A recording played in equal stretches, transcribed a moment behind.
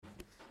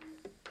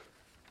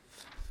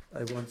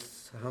I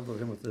once handled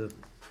him with the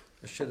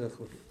shidduch.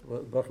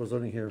 Bach was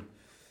learning here.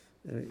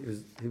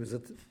 He was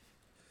at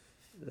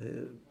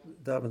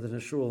davened in a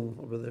shul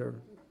over there,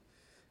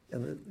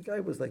 and the guy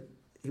was like,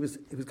 he was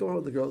going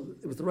out with the girl.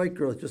 It was the right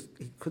girl. Just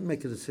he couldn't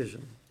make a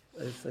decision.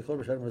 It's like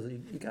Rosh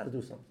Hashanah, you got to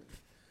do something.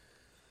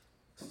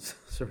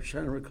 So Rosh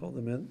Hashanah called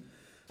them in,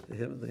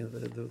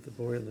 the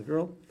boy and the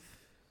girl.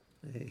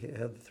 He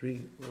had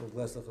 3 little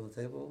glasses on the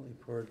table. He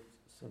poured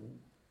some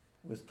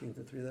whiskey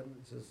into 3 of them.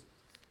 He says,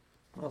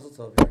 "Mazel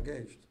tov, you're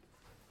engaged."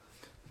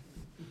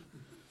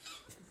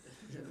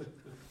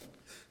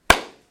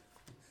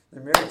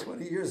 They're married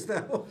 20 years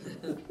now.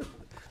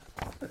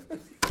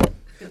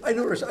 I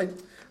know.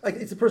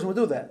 It's a person who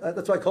would do that.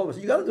 That's why I called him.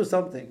 You got to do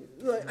something.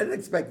 I didn't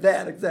expect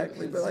that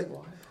exactly, but like,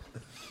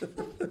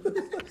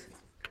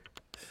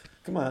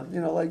 come on,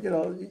 you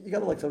got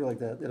to like something like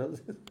that,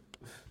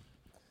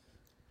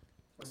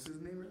 What's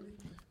his name, really?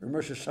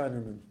 Ramosha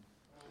Shinerman.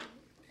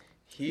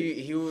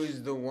 He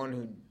was the one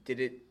who did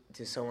it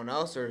to someone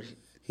else, or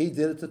he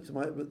did it to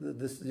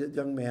this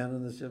young man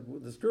and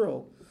this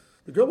girl.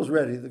 The girl was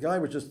ready. The guy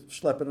was just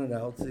schlepping it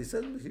out. So he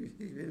said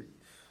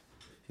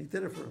he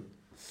did it for him.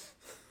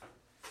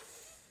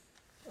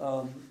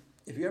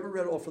 If you ever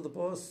read All for the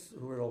Boss,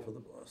 who read All for the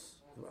Boss?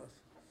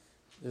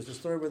 There's a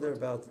story where they're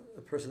about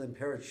a person named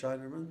Parrot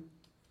Shinerman,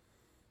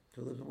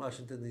 who lived in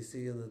Washington,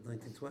 D.C. in the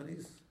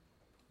 1920s.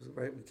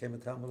 Became a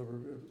Talmud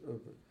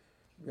of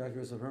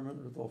Yashrus of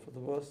Herman with All for the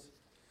Boss.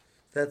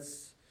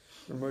 That's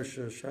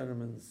Ramosha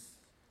Shinerman's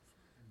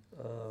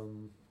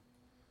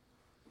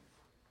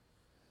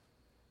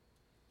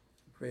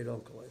great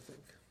uncle, I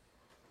think.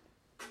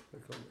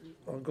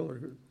 Uncle or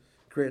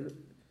great,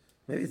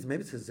 maybe it's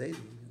his Zaidi.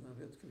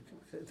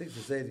 I think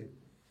it's Zaidi.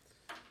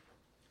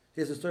 He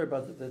has a story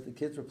about that the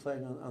kids were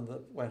playing on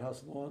the White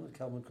House lawn, and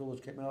Calvin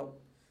Coolidge came out.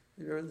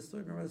 Have you read the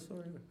story? Remember the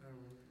story?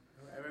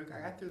 I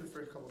got through the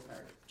first couple of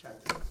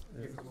chapters.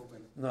 Yeah.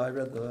 No, I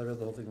read the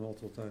whole thing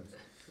multiple times.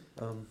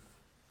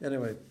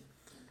 Anyway,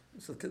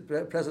 so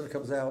the president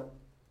comes out,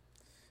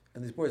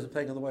 and these boys are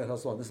playing on the White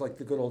House lawn. This is like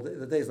the good old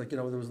days, like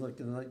there was like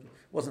it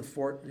wasn't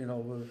Fort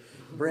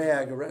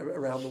Bragg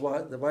around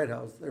the White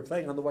House. They're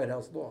playing on the White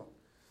House lawn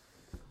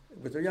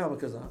with their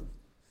yarmulkes on.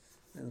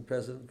 And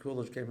President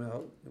Coolidge came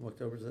out and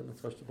walked over to them and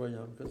touched the boy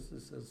yarmulkes. He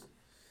says,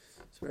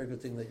 "It's a very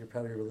good thing that you're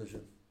proud of your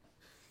religion."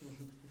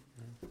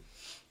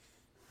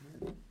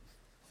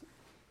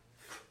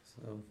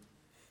 So,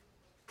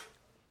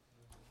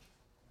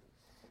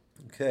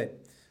 okay.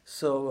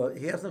 So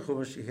he has the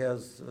Chumash. He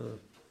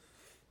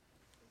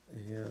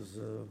has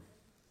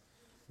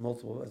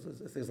multiple. I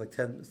think it's like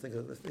 10. I think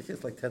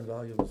it's like 10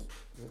 volumes.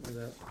 Like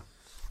that.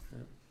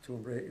 Yeah. Two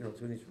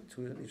in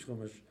each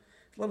Chumash.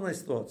 A lot of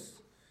nice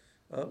thoughts.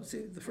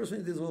 See, the first one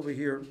he deals over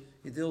here,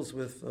 he deals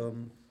with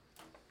the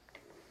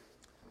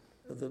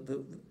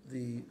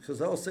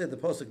Chazal say the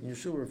pasuk in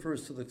Yeshua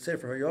refers to the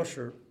Sefer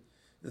HaYashar,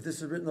 that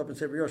this is written up in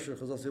Sefer Yashar.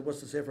 Chazal say, what's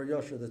the Sefer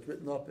Yashar that's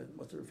written up in?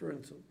 What's it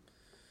referring to?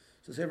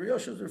 So Sefer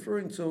Yashar is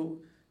referring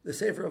to the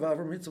Sefer of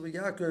Avram, Yitzchak, and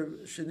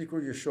Yaakov,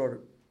 Shenikur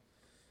Yeshorim.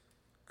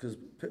 Because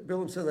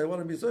Bilam says, I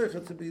want to be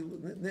Zoicha to be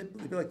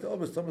like the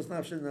Avos, Thomas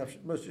Nafshin,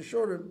 Moshe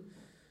Yeshorim.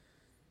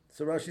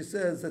 So Rashi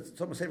says that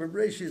Thomas Sefer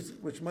Bereshis,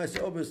 which Ma'aseh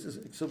Avos is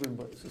Ksubim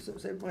by. So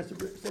Sefer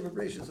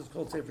Bereshis is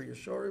called Sefer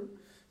Yeshorim.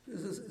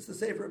 It's the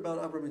Sefer about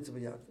Avram Yitzchak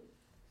and Yaakov.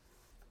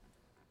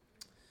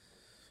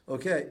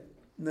 Okay,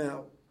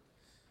 now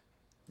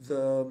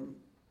the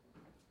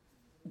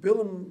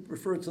Bilam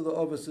referred to the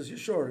Avos as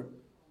Yeshorim.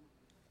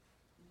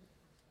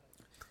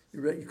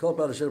 You call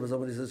about a Shem,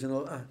 somebody says, I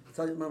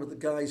tell you, remember the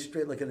guy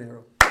straight like an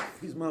arrow.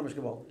 He's Mamash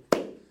Gavaldi.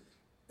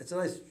 It's a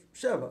nice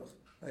Shevach.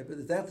 Right,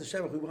 but that's the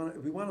Shevach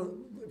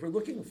if we're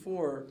looking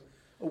for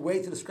a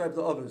way to describe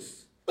the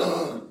Avos,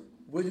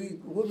 would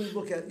we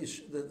look at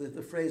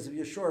the phrase of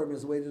Yeshorim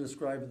as a way to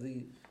describe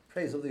the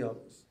praise of the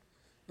Avos?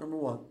 Number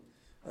one.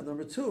 And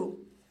number two,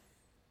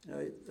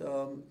 right,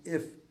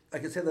 if I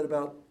could say that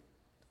about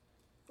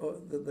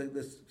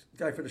this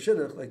guy for the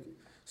Shidduch,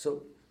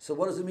 so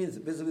what does it mean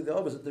vis-a-vis the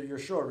Avos? They're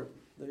Yeshorim.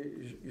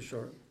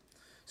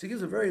 So he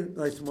gives a very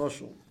nice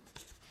mashal.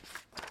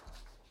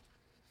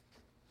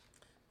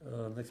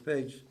 Next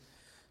page.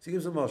 So he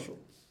gives a mashal.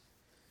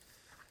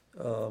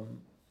 The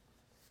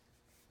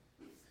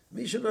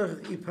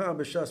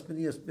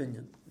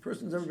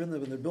person's ever been there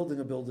when they're building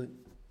a building.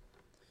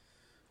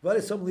 Before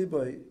they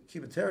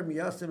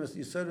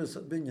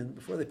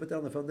put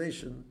down the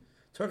foundation,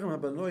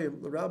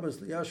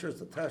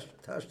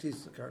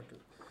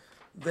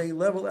 they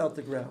level out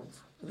the ground.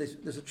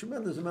 There's a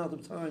tremendous amount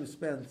of time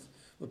spent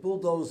with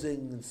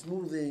bulldozing and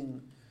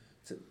smoothing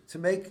to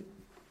make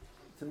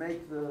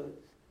the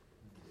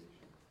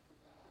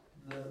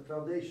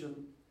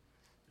foundation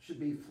should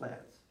be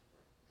flat.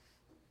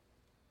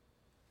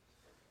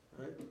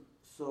 Right?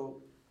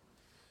 So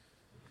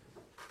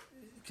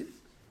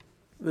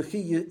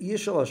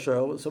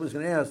somebody's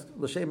going to ask,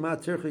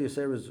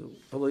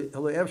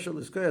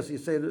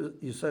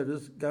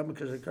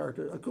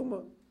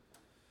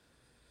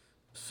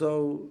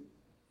 so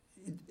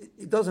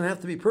it doesn't have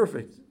to be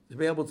perfect to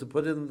be able to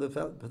put down the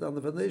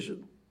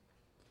foundation.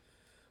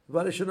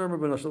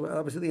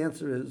 Obviously, the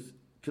answer is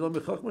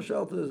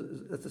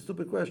that's a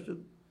stupid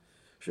question.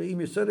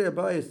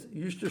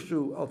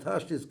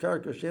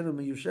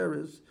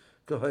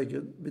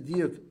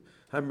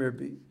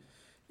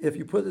 If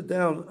you put it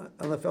down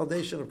on a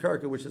foundation of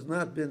karka which has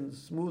not been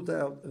smoothed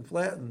out and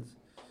flattened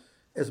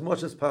as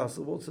much as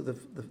possible to the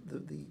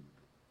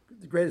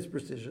greatest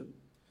precision,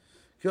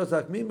 as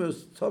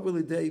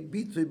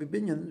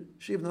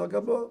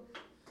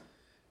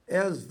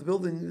the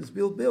building is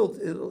built,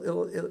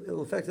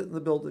 it'll affect it in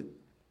the building.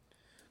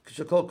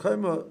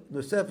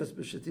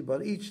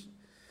 But each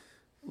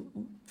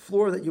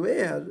floor that you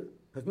add,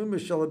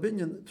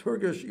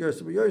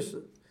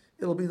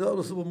 it'll be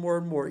noticeable more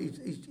and more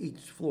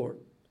each floor.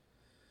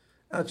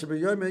 Eventually,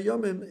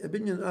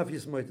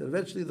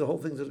 the whole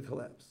thing's going to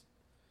collapse.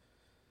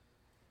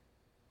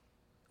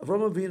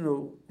 Avram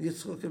Avinu,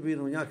 Yitzchak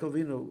Avinu, and Yaakov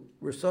Avinu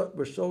were so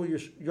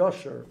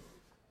yasher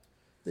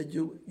that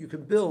you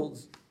can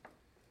build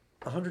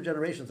 100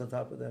 generations on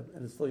top of them,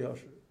 and it's still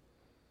yasher.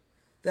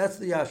 That's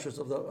the Yashrus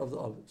of the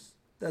Avos.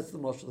 That's the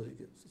mashal that he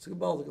gives. It's a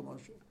Gabaldic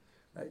mashal,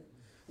 right?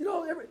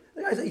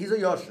 The guy says he's a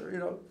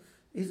yasher.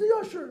 He's a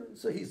yasher,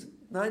 so he's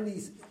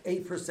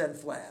 98%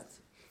 flat,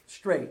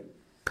 straight.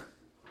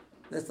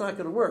 That's not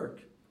going to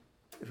work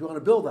if you want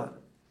to build on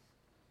it.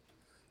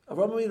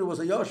 Avram Avinu was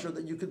a yasher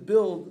that you could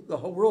build the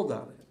whole world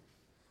on it,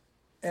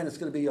 and it's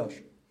going to be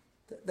yasher.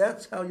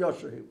 That's how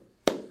yasher he was.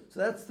 So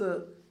that's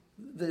the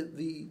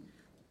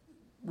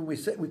when we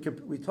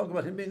talk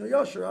about him being a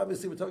yasher,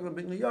 obviously we're talking about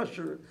being a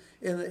yasher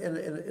in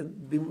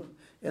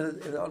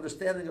an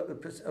understanding of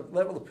a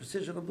level of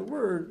precision of the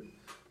word,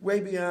 way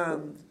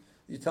beyond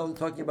you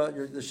talking about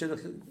the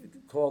shidduch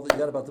call that you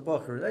got about the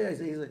bacher.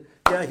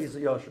 He's a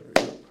yasher.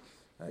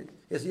 Right?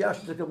 It's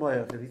yasher to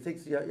kamayach, and he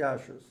thinks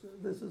yashers.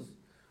 This is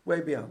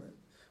way beyond it.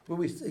 But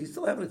he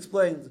still haven't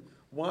explained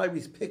why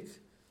we picked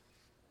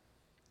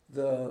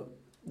the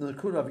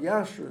Nakud of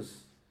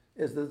Yashrus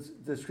as the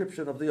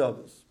description of the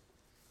Avos.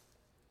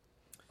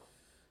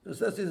 It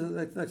says in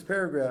the next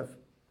paragraph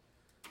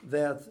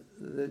that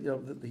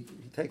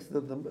he takes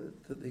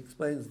he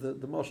explains the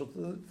mashal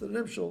to the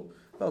nimshal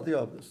about the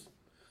Avos.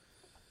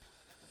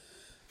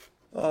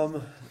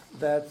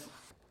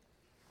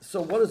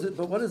 So what is it?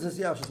 But what is this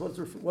Yashrus?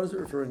 What is it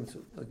referring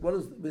to? Like what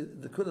is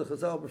the Kudah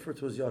Chazal refer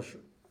to as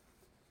Yasher?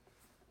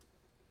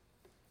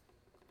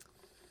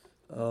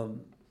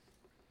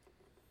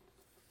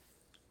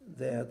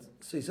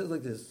 So he says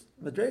like this: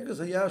 Madregas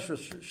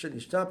hayashrus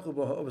shenishtabchu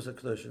b'ha'obas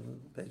hakedoshim,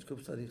 page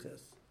Kuf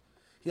Tzadiches.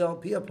 He al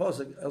pia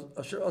pasuk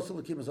asher asal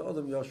lakim as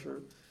adam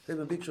yasher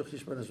v'em bikshu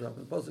chishban ezrab.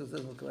 The pasuk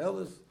says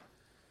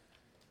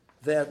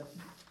that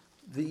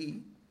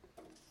the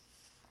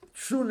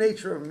true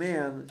nature of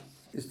man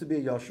is to be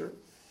a yasher,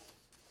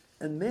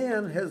 and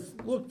man has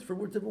looked for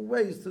different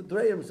ways to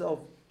dray himself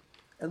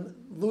and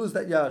lose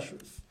that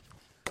yashrus.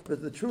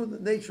 But the true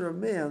nature of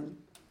man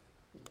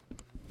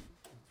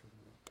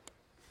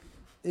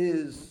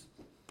is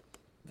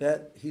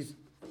that he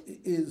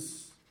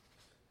is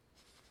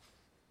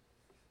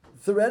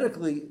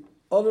theoretically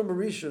Adam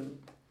Rishon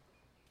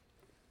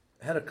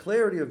had a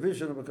clarity of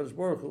vision of HaKadosh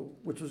Baruch Hu,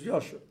 which was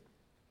Yasher.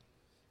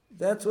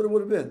 That's what it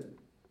would have been.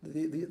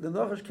 The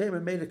Nachash came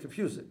and made it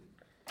confusing.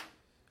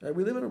 Right?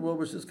 We live in a world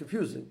which is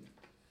confusing.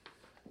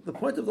 The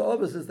point of the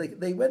Avos is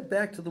they went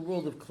back to the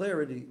world of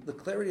clarity, the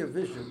clarity of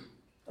vision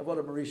of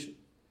Adam Rishon.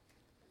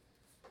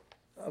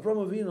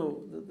 Avram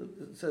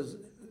Avinu says,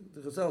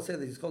 the Chazal say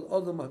that he's called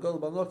Adam Hagol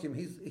Banokim.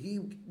 He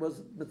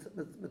was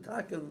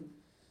metaken.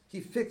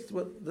 He fixed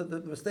what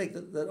the mistake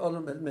that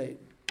Adam had made.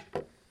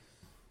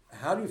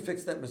 How do you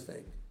fix that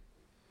mistake?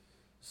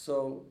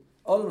 So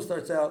Adam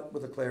starts out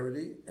with a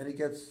clarity, and he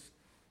gets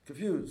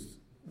confused.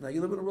 Now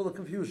you live in a world of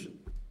confusion.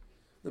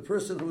 The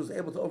person who is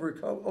able to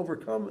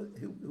overcome,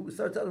 who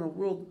starts out in a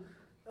world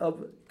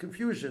of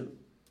confusion,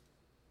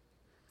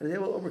 and is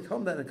able to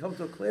overcome that and come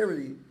to a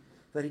clarity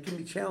that he can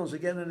be challenged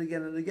again and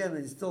again and again,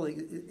 and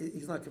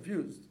he's not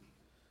confused.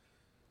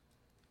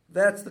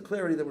 That's the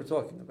clarity that we're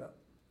talking about.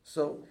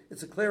 So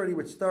it's a clarity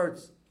which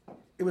starts,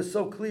 it was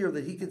so clear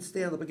that he could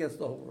stand up against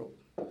the whole world.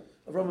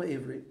 Avraham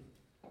Ivri,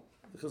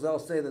 because I'll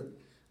say that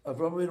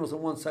Avraham Avinu was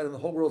on one side and the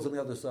whole world's on the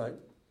other side.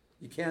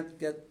 You can't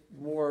get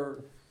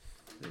more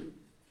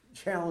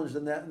challenged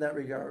in that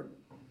regard.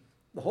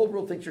 The whole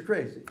world thinks you're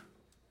crazy.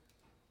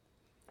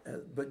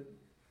 But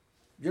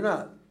you're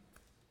not.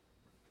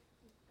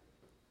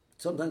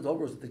 Sometimes the whole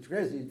world thinks you're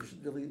crazy. You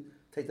should really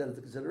take that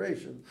into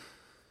consideration.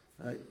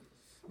 Right?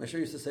 My Shiur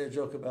used to say a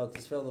joke about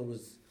this fellow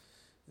was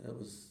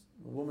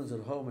a woman's at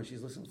home and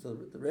she's listening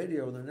to the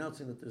radio and they're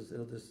announcing that there's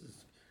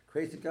this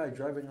crazy guy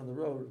driving on the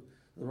road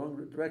in the wrong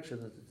direction.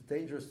 It's a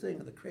dangerous thing,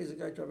 and the crazy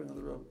guy driving on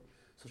the road.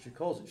 So she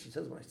calls it. She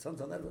says, "My son's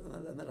on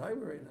that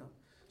highway right now."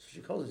 So she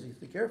calls it. She says,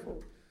 "Be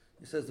careful."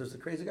 He says, "There's a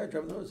crazy guy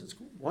driving on the road." He says,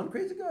 "One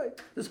crazy guy?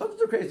 There's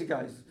hundreds of crazy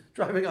guys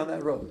driving on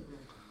that road."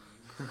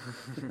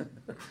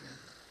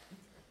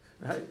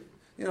 Right?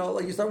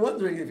 Like you start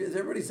wondering if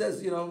everybody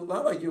says,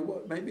 not like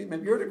you, maybe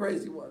you're the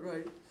crazy one,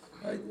 right?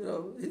 Right?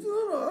 He says,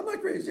 "No, I'm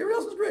not crazy.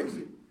 Everybody else is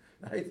crazy."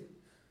 Right?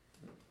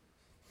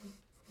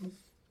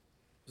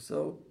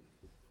 So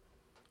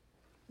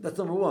that's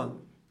number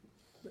one.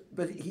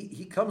 But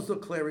he comes to a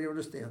clarity of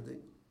understanding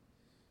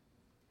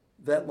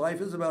that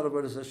life is about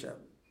avodas Hashem.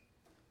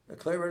 A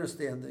clear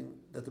understanding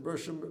that the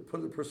Bershom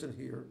put the person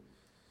here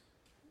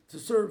to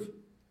serve.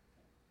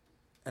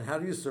 And how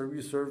do you serve?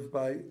 You serve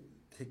by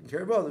taking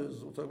care of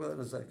others. We'll talk about that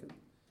in a second.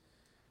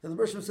 Then the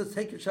Bershom says,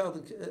 take your child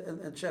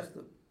and check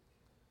them.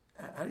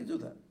 How do you do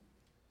that?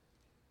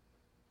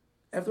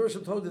 After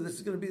Bershom told you this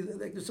is going to be,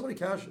 there's so many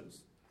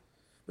kashas.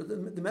 But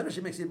the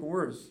Medrash makes it even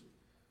worse.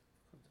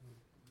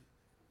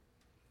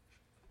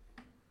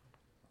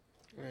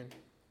 Right.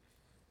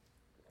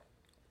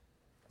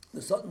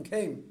 The Sultan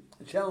came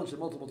and challenged him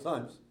multiple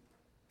times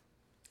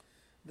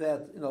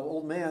that,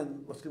 old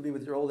man, what's going to be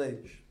with your old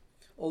age?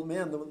 Old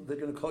man, they're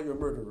going to call you a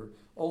murderer.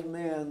 Old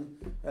man,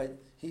 right?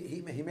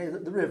 He made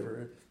the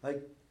river.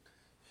 Like,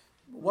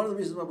 one of the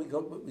reasons why we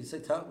go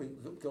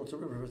to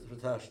river for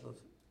Tashlut.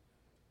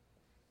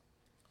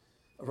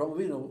 Avraham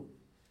Avinu,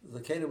 the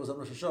Kedah was on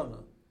Rosh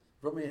Hashanah.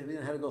 Avraham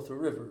Avinu had to go through a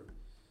river.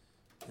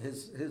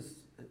 His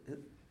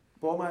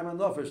Baal Mayim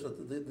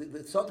HaNofesh,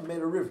 the Sultan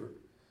made a river.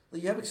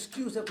 You have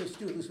excuse after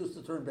excuse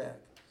to turn back.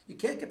 You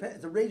can't get past.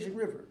 It's a raging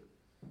river,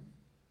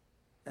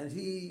 and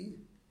he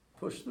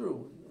pushed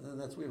through, and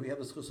that's where we have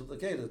the schus of the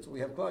Kedah. That's where we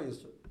have Klal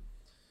Yisrael.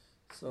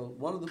 So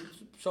one of the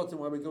shatim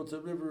why we go to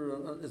the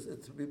river is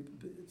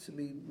to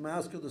be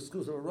masked the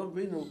schus of Avraham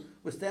Avinu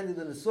was standing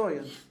in the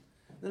Nisoyan.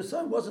 The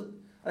Nisoyan wasn't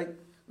like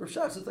Rav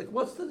Shach says, like,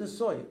 what's the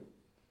Nisoyan?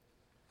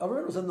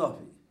 Avraham was a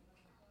Navi.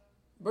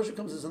 Bershom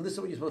comes and says, and this is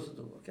what you're supposed to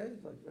do. Okay,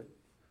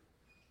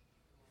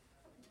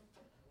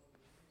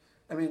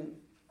 I mean,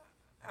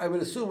 I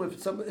would assume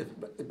if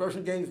a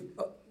person gave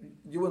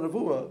you a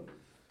nevuah,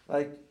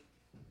 like,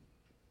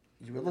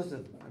 you would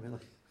listen. I mean,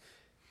 like,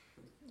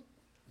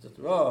 it's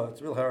a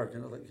real hard,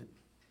 like.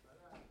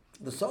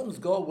 The Sultan's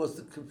goal was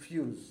to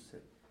confuse.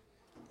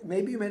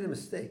 Maybe you made a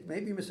mistake.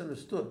 Maybe you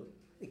misunderstood.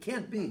 It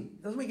can't be.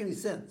 It doesn't make any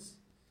sense.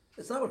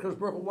 It's not what Kodesh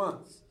Baruch Hu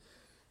wants.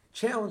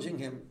 Challenging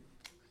him.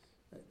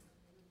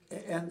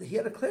 And he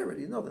had a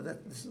clarity.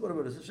 That this is what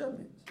Avodas Hashem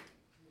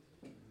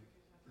means.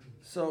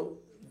 So,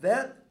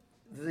 that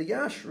the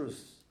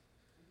Yashrus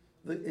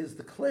is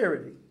the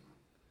clarity.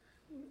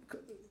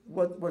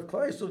 What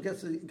Klal Yisrael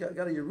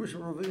got a Yerusha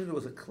from Avinu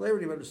was a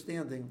clarity of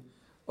understanding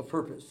of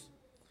purpose.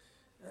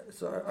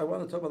 So I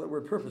want to talk about that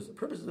word purpose.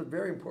 Purpose is a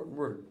very important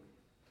word.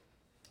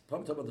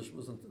 Probably talk about the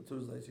Shabbos on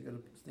Tuesday, so you got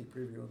a sneak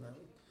preview on that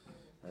one.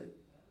 Right?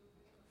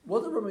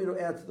 What did Avinu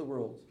add to the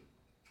world,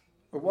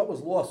 or what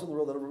was lost in the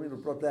world that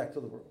Avinu brought back to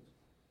the world?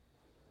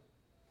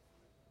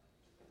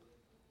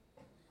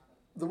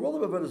 The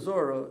world of Avodah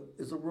Zarah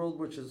is a world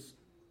which is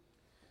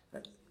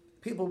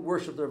people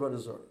worship their Avodah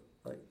Zarah.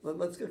 Like,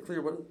 let's get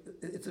clear.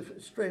 It's a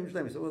strange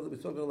name. So we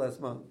talked about last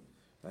month.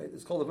 Right?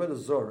 It's called Avodah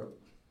Zarah.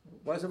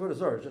 Why is Avodah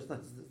Zarah? It's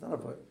not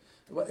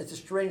Avodah. It's a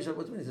strange. What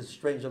do you mean? It's a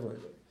strange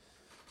Avodah.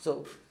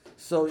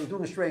 So you're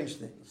doing a strange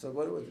thing. So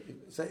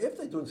if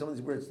they're doing some of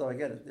these weird stuff, I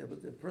get it. Yeah,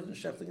 but the person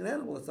shefting an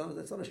animal, that's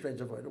not a strange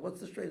Avodah. What's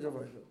the strange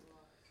Avodah?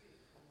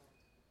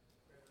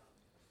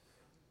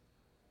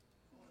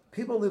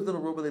 People lived in a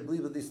world where they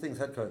believed that these things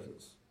had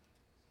koshes.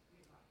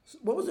 So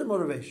what was their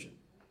motivation?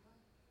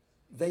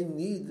 They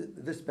need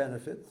this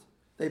benefit.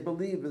 They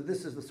believe that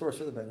this is the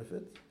source of the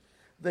benefit.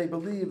 They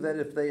believe that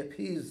if they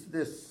appease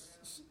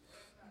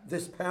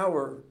this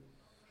power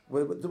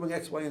with doing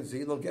X, Y, and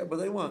Z, they'll get what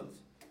they want.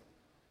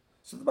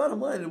 So the bottom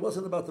line, it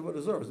wasn't about the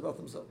Avodah Zarah, it was about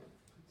themselves.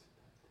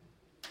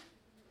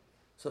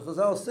 So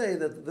Chazal say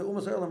that the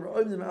Umas Ha'olam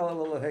are Oimnim Al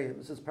Elohim.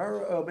 It says,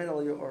 Para Omein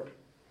Al Yor.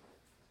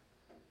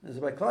 And so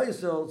by Klal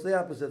Yisrael, it's the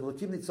opposite.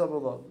 L'kim nitzav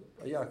olav,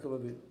 Yaakov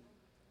Avinu.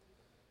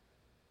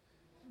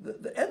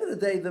 The end of the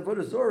day, the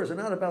Avodah Zarah is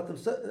not about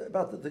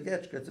the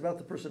Getchka, it's about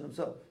the person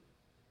himself.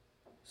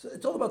 So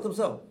it's all about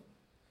themselves.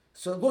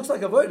 So it looks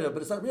like Avodah,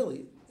 but it's not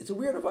really. It's a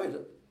weird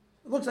Avodah.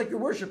 It looks like you're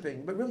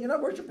worshiping, but really you're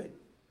not worshiping.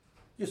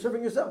 You're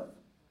serving yourself.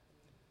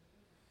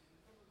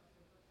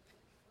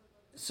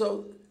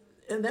 So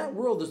in that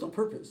world, there's no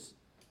purpose.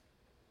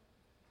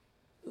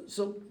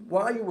 So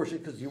why are you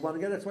worshiping? Because you want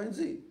to get X, Y, and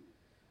Z.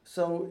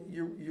 So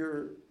you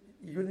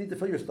need to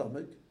fill your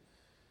stomach.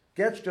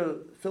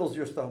 Getchka fills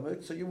your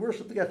stomach, so you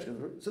worship the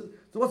Getchka. So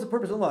what's the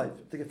purpose in life?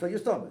 To fill your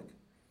stomach.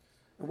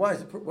 And what's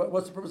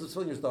the purpose of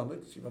filling your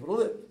stomach? So you're able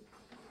to live.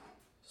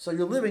 So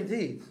you're living to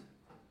eat.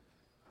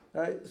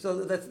 Right?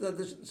 So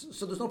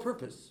so there's no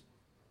purpose.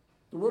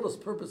 The world is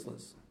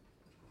purposeless.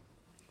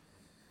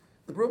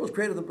 The world was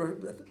created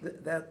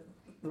that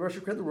the Rosh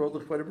created the world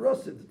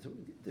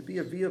to be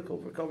a vehicle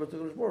for Kavod to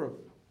Kodesh Baruch Hu.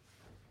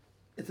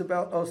 It's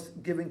about us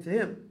giving to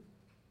Him,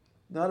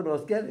 not about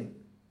us getting.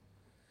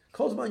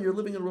 Kozman, you're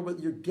living in a world, but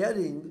you're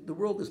getting, the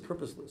world is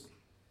purposeless.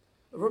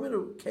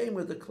 Avram came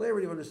with the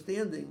clarity of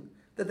understanding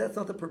that that's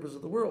not the purpose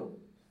of the world.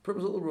 The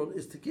purpose of the world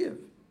is to give.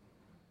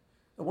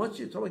 And once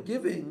you talk about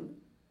giving,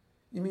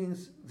 it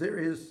means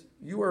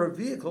you are a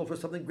vehicle for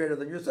something greater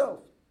than yourself.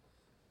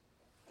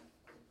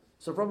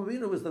 So Avram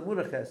Avinu is the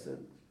Murach Chesed.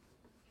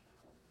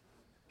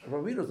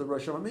 Avram Avinu is the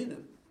Rosh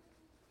Hashanah.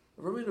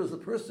 Avram Avinu is the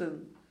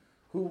person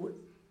who,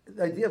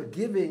 the idea of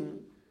giving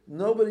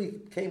Nobody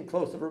came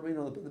close to Avraham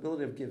Avinu on the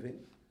ability of giving.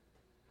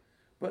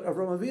 But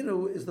Avraham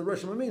Avinu is the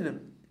Rosh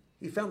Haminim.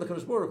 He found the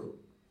Kadosh Baruch Hu.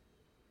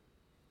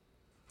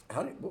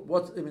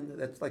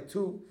 That's like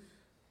two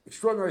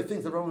extraordinary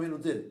things that Avraham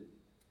Avinu did.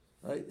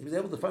 Right? He was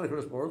able to find a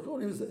Kadosh Baruch Hu,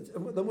 and he was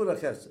the Murah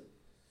Chesed.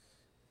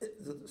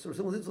 So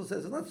Simon Zitzel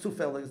says it's not two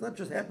fellas. It's not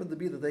just happened to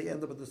be that they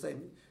end up at the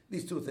same.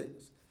 These two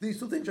things. These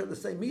two things are the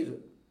same meter.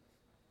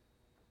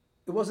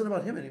 It wasn't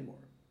about him anymore.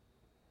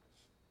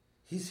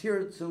 He's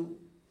here to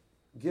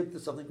give to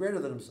something greater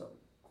than himself.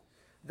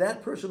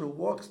 That person who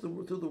walks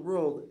through the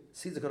world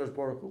sees the Kadosh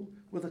Baruch Hu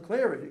with a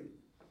clarity.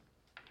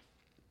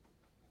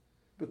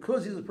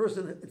 Because he's a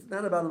person, it's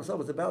not about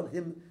himself, it's about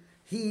him.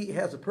 He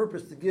has a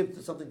purpose to give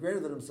to something greater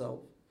than himself,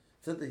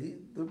 to the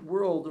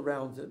world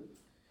around him.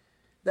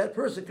 That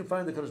person can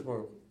find the Kadosh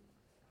Baruch Hu.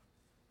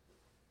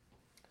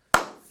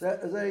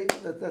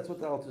 That's what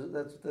the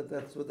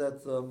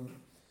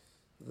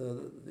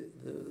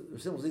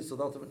Simon Zitzel,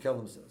 the ultimate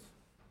Kelm, says.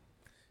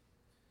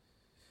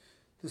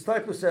 The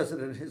Stiper says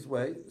it in his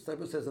way.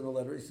 Stiper says in a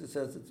letter, he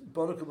says it's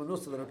Baruch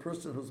Manusa that a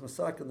person who's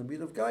masak in the meat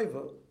of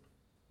Gaiva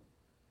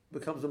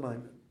becomes a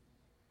Maimon.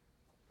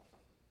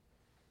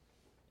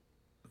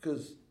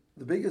 Because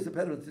the biggest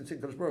impediment in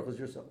seeing Kadosh Baruch Hu is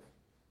yourself.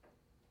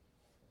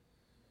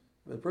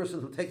 The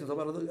person who takes himself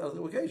out of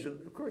the occasion,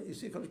 of course, you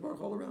see Kadosh Baruch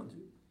Hu all around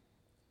you.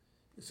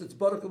 It's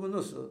Baruch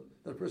Manusa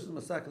that a person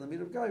is masak in the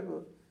meat of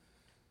Gaiva,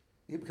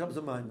 he becomes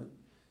a Maimon.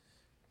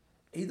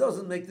 He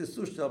doesn't make this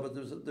sushta, but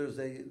there's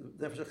a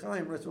Nefesh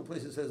HaChaim writes one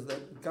place. It says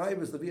that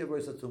Gaiva is the via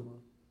voice atuma.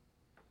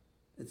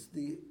 It's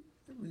the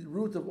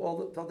root of all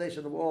the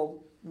foundation of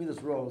all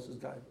minas roos is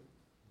Gaiva.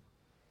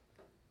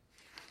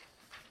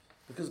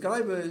 Because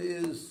Gaiva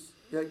is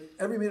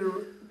every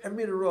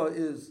meter raw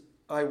is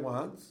I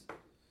want.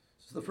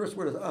 So the first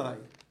word is I.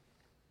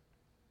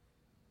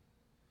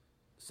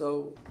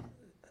 So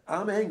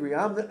I'm angry.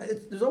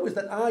 There's always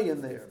that I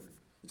in there.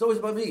 It's always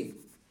about me.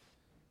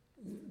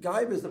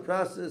 Gaiva is the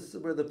process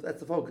where that's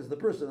the focus, the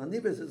person.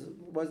 Anibis is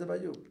why is it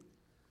about you?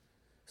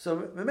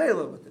 So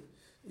Memela,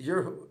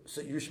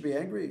 so you should be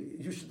angry.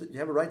 You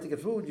have a right to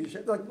get food. You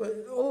should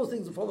all those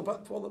things fall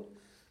apart.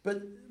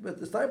 But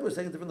the Stiper is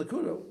saying a different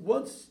lakuda.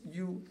 Once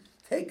you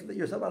take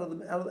yourself out of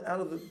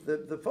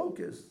the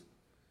focus,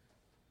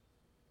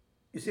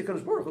 you see a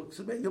Kadosh Baruch Hu.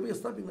 So you'll be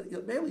stopping. Maybe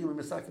you'll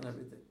be masaking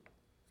everything.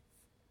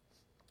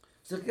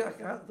 So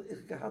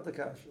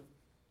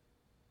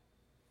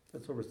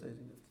that's what we're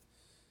stating.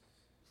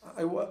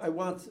 I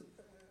want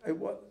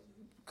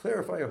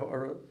clarify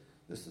or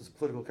this is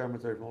political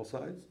commentary from all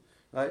sides,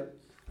 right?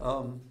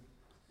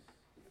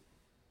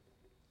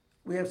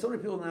 We have so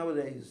many people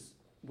nowadays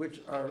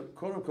which are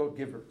quote unquote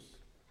givers,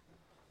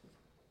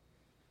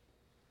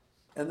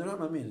 and they're not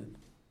maminim.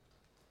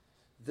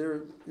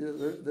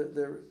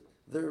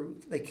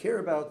 They care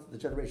about the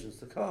generations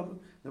to come.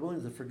 They're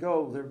willing to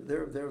forgo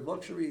their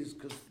luxuries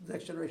because the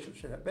next generation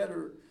should have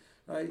better,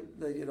 right?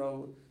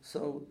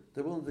 So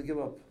they're willing to give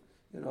up.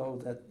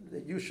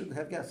 That you shouldn't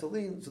have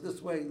gasoline, so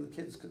this way the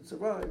kids can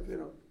survive,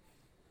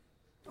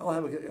 I'll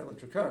have an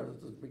electric car,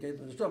 but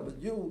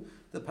you,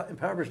 the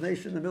impoverished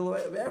nation in the middle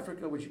of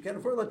Africa, which you can't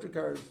afford electric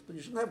cars, but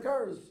you shouldn't have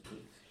cars.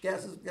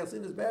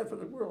 Gasoline is bad for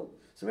the world.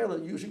 So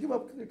you should give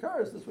up your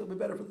cars, this will be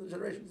better for the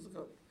generations to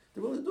come.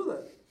 They're willing to do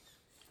that.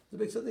 The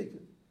big tzaddik.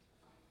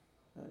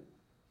 Right?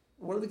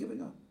 What are they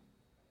giving up?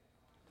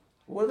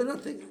 What are they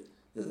not thinking?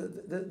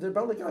 They're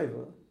Bala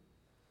Gaiva.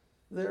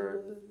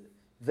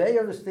 They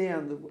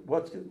understand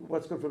what's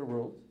good for the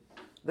world.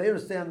 They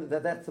understand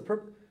that that's the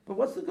purpose. But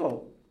what's the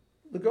goal?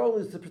 The goal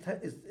is to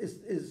protect. Is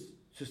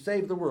to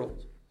save the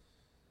world.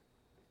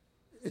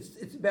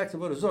 It's back to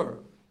Avodah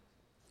Zarah.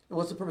 And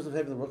what's the purpose of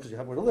saving the world? Because you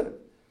have where to live.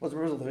 What's the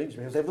purpose of living? You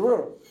have to save the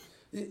world.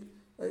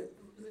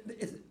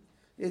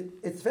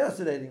 It's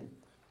fascinating.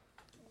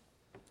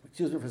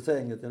 Excuse me for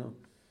saying it.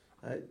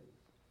 Right?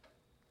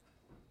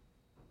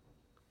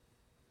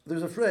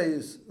 There's a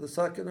phrase, the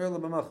Sakin Erla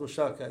Mamachlu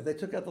Shakai. They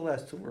took out the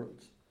last two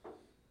words.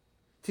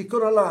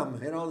 Tikkun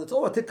Olam, it's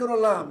all about Tikkun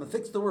Olam,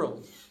 fix the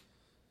world.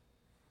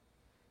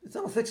 It's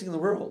not fixing the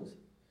world.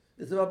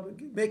 It's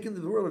about making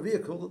the world a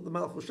vehicle, the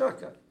Malchus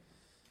Shakai.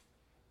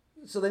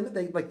 So they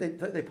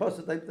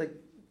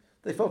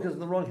focus on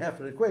the wrong half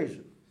of the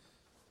equation.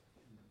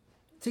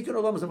 Tikkun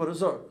Olam is about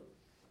Zarah.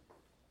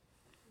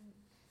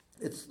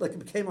 It's like it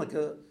became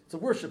it's a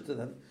worship to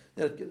them,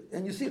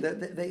 and you see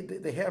that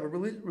they have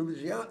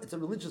it's a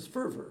religious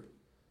fervor.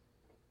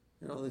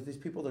 These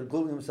people that are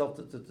gluing themselves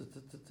to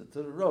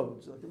the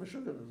roads, like the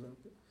Meshuggah.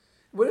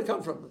 Where did it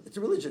come from? It's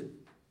a religion.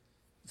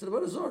 It's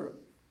about a Zorah.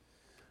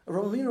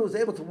 Avraham Avinu was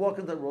able to walk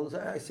into that world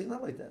and say, I see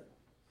not like that.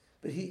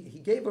 But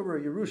he gave over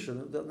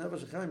Yerusha. The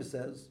Nefesh HaChaim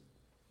says,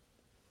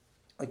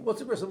 what's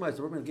the person who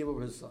Avraham gave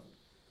over his son?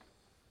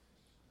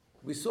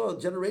 We saw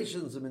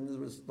generations. There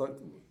was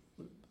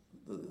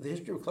the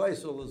history of Klal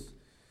Yisrael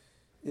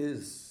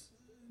is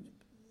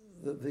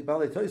the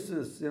Balei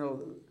Tosis.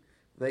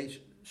 They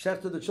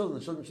shafted the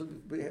children should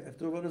have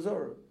to go to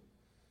Zorah.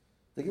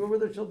 They give over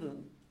their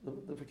children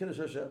for Kiddush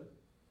Hashem.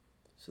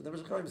 So the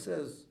Nefesh HaChaim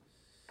says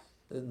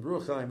in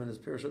Ruach Chaim in his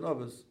Parshas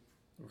Avos,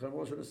 Chaim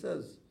Moshe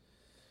says,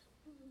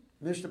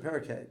 Mishnah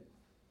Parakeh.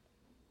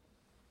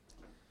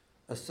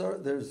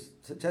 There's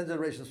 10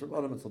 generations from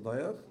Adam until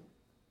Noach.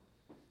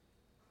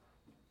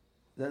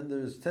 Then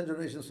there's 10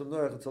 generations from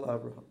Noach until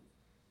Abraham.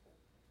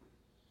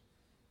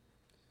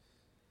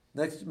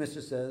 Next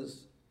Mishnah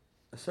says,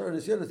 Asar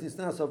Nisyonos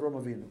Nisnas Avram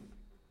Avinu.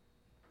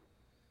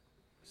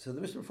 So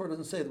the Mishnah before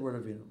doesn't say the word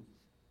Avinu.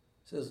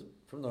 It says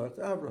from Noach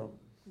to Abraham.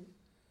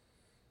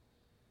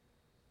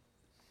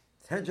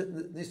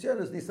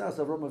 Nisyonos Nisnas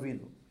Avram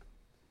Avinu.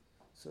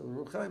 So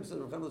Rav Chaim says,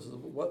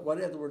 why do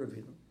you have the word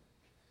Avinu?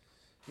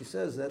 He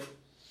says that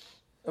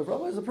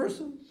Avram is a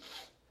person,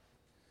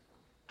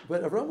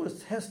 but Avram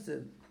was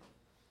tested.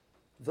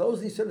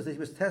 Those Nisyonos that he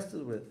was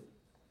tested with,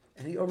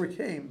 and he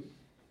overcame,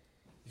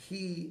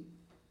 he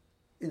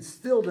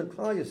instilled in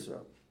Klal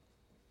Yisrael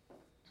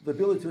the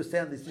ability to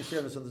withstand these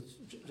Nisyonos of the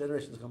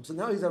generations to come. So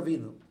now he's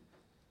Avinu.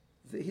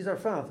 He's our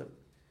father.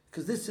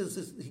 Because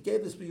he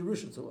gave this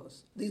Yerusha to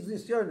us. These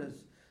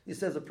Nisyonos, he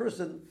says a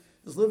person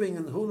is living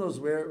in who knows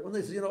where, when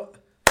they say, I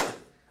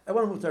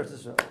want to move to Eretz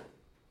Yisrael.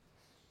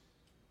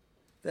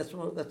 That's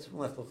from Lech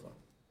Lecha.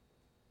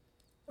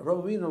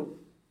 Avraham Avinu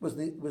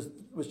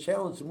was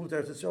challenged to move to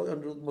Eretz Yisrael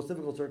under the most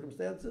difficult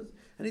circumstances,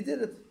 and he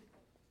did it.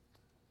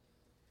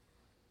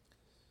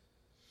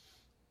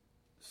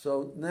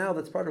 So now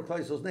that's part of Klal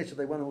Yisrael's nature.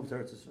 They want to move to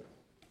Eretz Yisrael.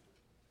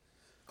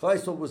 Klal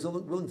Yisrael was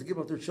willing to give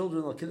up their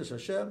children al Kiddush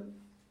Hashem,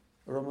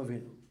 Avraham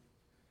Avinu.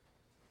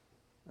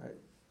 Right.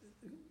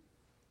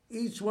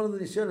 Each one of the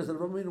nisyonos that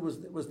Avraham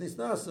Avinu was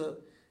nisnasa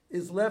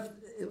is left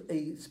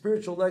a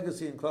spiritual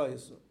legacy in Klal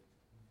Yisrael.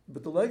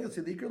 But the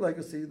legacy, the Iker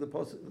legacy, the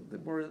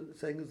more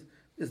saying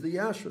is the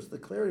Yashrus, the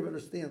clarity of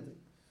understanding.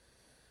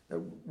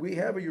 Now, we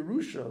have a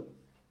Yerusha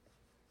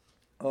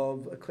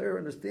of a clear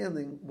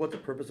understanding what the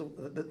purpose of,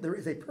 that there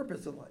is a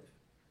purpose in life.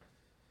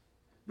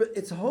 But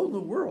it's a whole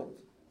new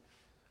world.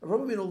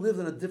 Avraham Avinu lived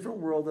in a different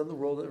world than the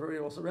world that everybody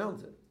else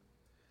around him.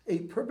 A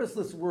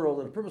purposeless world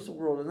and a purposeful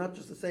world are not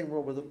just the same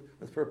world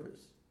with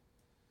purpose.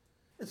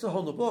 It's a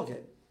whole new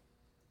ballgame.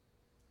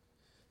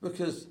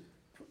 Because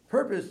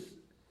purpose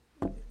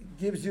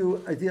gives you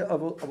an idea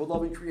of a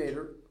loving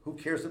creator who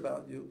cares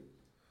about you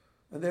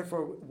and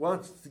therefore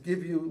wants to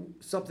give you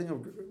something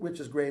which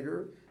is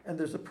greater, and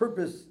there's a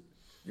purpose.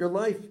 Your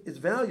life is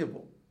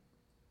valuable.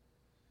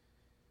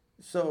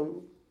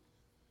 So,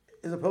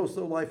 as opposed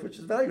to a life which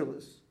is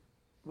valueless.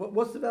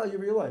 What's the value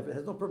of your life? It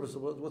has no purpose.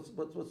 What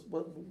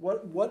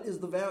is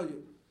the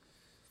value?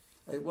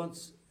 I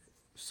once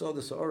saw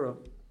this aura.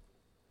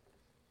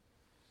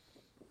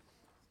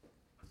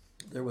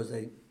 There was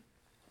a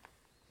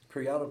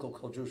periodical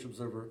called Jewish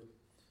Observer,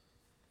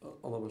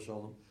 Olav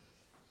Shalom.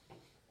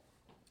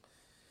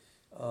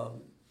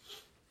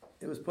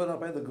 It was put out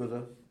by the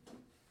Gouda.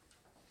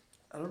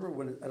 I don't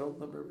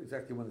remember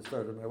exactly when it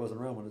started. I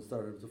wasn't around when it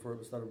started.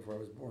 It started before I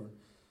was born.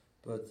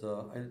 But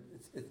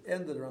it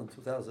ended around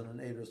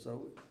 2008 or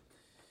so.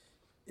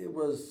 It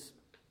was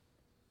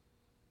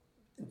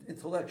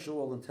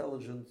intellectual,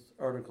 intelligent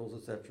articles,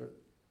 etc. It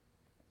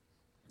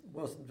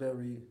wasn't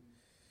very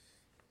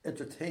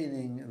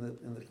entertaining in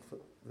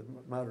the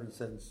modern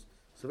sense.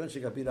 So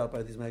eventually got beat out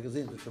by these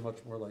magazines, which are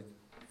much more like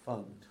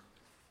fun.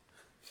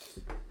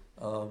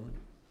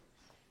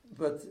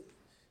 But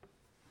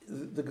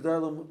the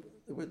Gedalim,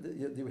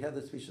 you had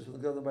the speeches from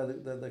the Gedalim by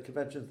the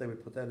conventions, they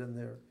would put that in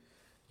there.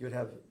 You would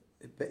have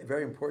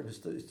very important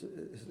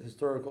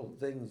historical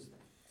things.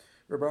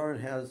 Reb Aaron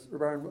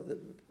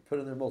put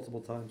in there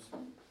multiple times.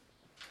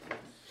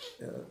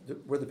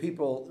 Where the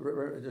people,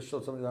 I just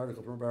showed something, an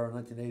article from Reb Aaron in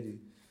 1980,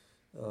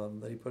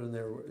 that he put in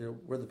there,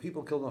 where the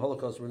people killed in the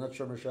Holocaust were not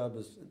Shomer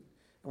Shabbos,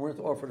 and weren't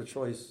offered a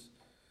choice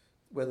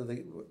whether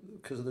they,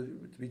 because of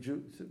to be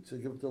Jew, to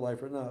give up their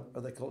life or not,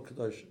 are they called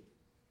Kedoshim?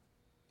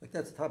 Like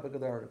that's the topic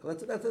of the article.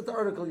 That's the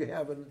article you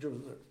have in the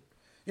Jewish.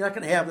 You're not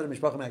going to have that in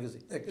Mishpacha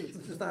magazine. It's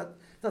just not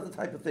the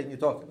type of thing you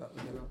talk about.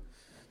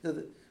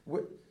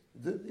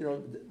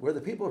 Where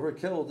the people who were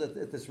killed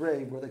at this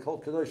rave, were they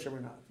called Kedoshim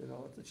or not?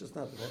 It's just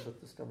not the type of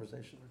this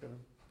conversation we're going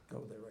to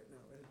go there right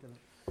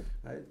now.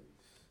 Right?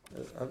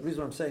 The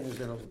reason I'm saying is,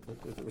 there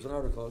was an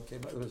article that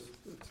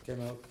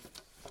came out.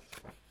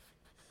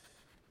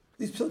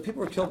 These people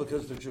were killed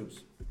because they're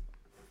Jews.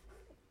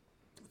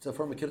 It's a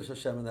form of Kiddush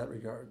Hashem in that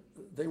regard.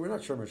 They were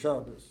not Shomer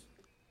Shabbos.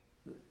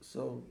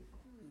 So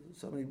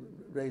somebody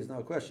raised now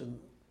a question.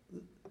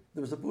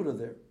 There was a Buddha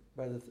there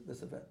by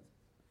this event.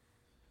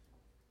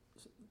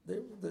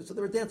 So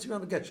they were dancing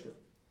around the Getchka.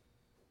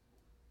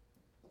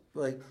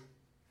 Like,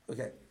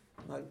 okay,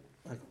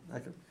 I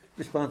can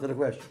respond to the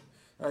question.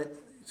 All right,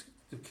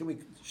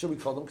 should we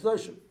call them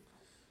Kedoshim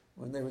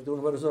when they were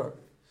doing what is Zohar?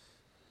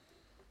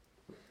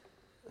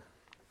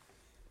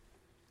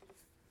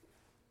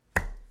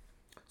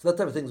 So that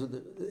type of things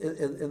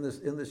in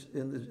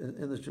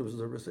this Jewish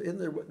Observer. So in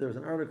there's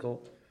an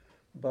article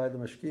by the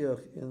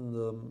Mashkiach in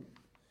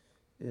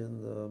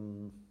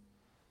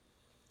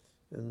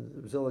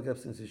Zelig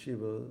Epstein's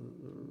yeshiva,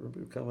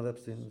 Kamal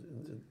Epstein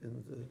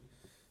in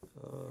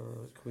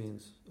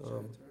Queens,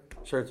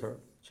 Shiur,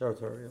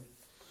 yeah.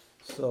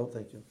 So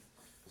thank you.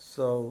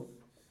 So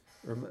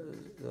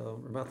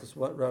Ramathis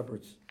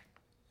Roberts.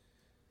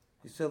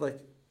 He said, like,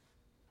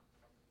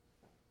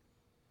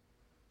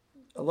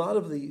 a lot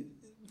of the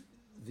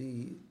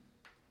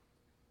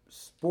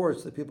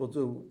sports that people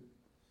do,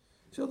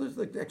 so there's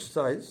like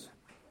exercise,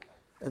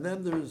 and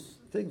then there's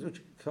things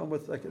which come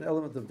with like an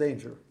element of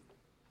danger.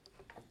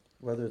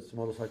 Whether it's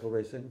motorcycle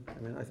racing, I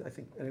mean, I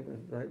think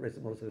anyone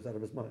racing motorcycles is out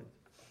of his mind,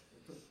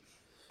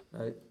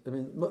 right? I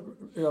mean,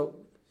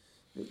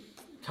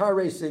 car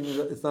racing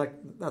it's not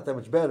that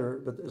much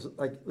better, but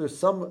there's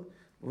some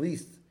at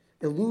least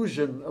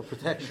illusion of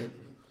protection.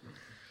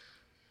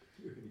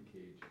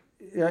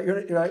 Yeah,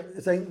 you're right.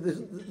 Saying there's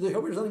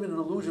not even an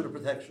illusion of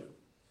protection.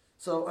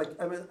 So, I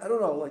mean, I don't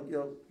know,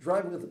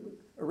 driving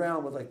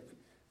around with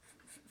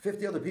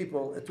 50 other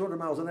people at 200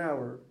 miles an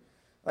hour,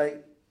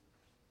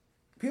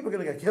 people are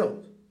going to get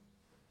killed.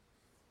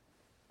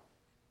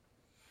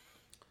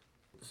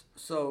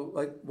 So,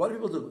 what do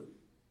people do?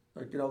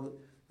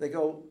 They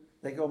go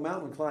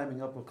mountain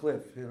climbing up a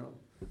cliff,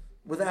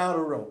 without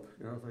a rope,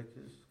 without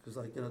protection,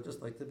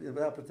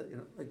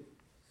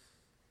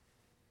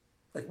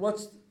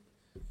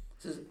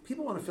 says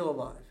people want to feel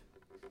alive.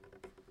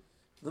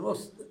 The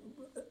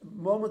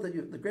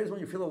greatest moment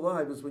you feel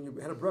alive is when you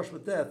had a brush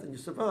with death and you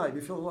survive.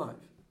 You feel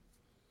alive.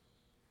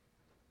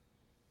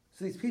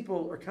 So these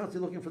people are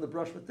constantly looking for the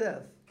brush with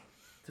death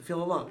to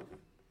feel alive.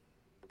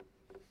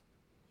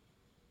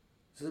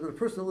 So when a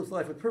person who lives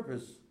life with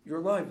purpose, you're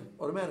alive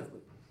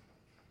automatically.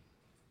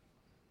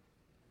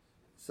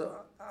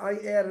 So I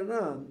added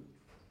on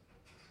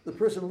the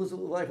person who lives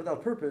life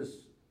without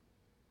purpose.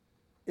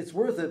 It's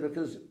worth it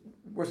because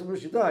worse than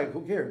you die.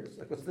 Who cares?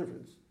 What's the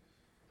difference?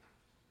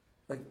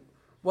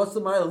 What's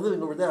the mile of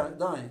living over dying?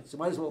 So you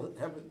might as well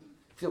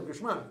feel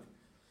geschmack.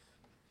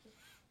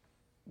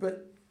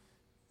 But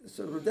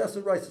so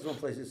Rodessa writes in one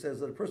place. He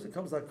says that a person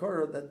comes to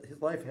Korah that his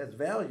life has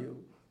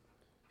value.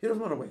 He doesn't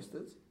want to waste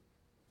it.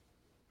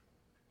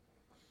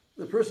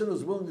 The person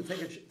who's willing to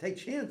take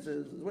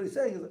chances is what he's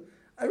saying. Is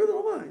I really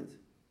don't mind.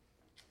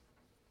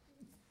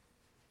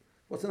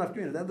 What's enough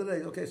green? At the end of the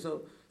day, okay.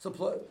 So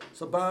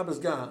Bob is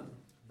gone.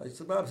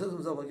 So Bob says to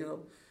himself,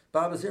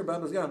 Bob is here,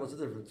 Bob is gone. What's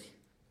the difference?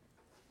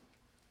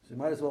 So you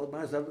might as well, a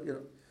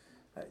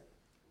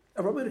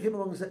Rabbi came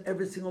along and said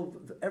every single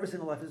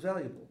life is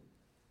valuable.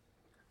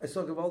 I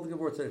saw Gavaldi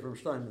Gavor today from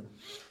Steinman.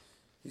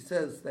 He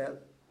says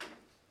that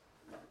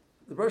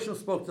the Parsha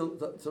spoke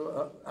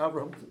to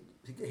Abraham.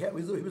 He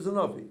was a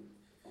Navi.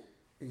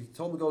 He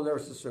told him to go to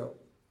Eretz Yisrael.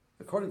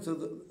 According to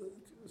the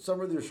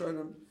summary of the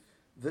Rishonim,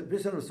 the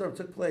Bris Ben Storm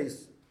took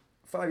place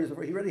 5 years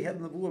before. He already had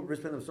the Nevuah of Bris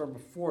Ben Storm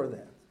before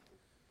that.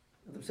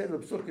 And the Seder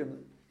of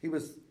Psukim, he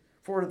was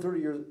 430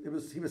 years.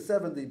 He was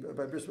 70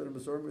 by Bris Ben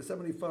Storm. He was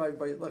 75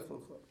 by Lech.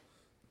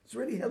 He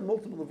already had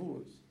multiple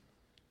Nevuahs.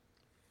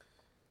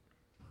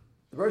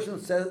 The version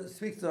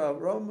speaks to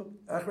Ram.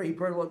 Achra he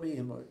prayed what me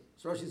him.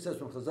 So Rashi says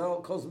from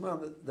Chazal calls him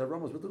on that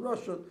Ram was with the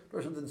Rosh. The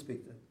person didn't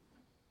speak to him.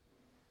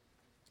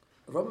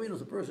 Ram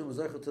was a person who was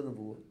Zechel to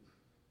Nevuah.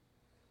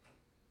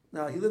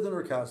 Now he lived in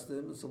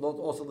Urkastim, so Lot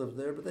also lived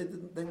there, but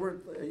they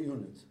weren't a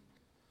unit.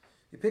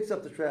 He picks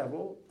up the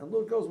travel, and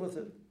Lot goes with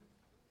him.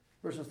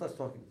 The person starts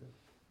talking to him.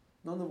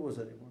 No Nevuahs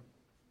anymore.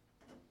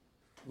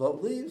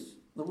 Lot leaves,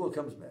 Nevuah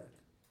comes back.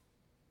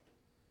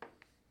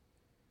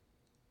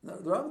 Now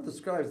the Rambam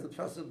describes the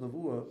Parshas of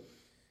Nevuah.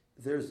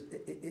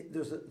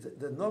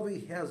 The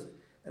Navi has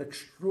an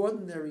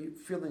extraordinary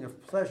feeling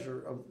of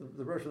pleasure of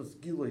the Rosh's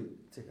gilui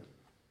to him.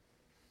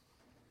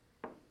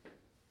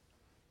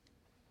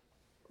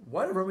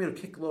 Why did Rambam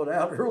kick Lot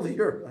out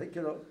earlier?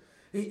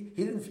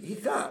 He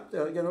copped.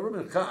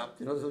 Rambam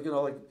copped.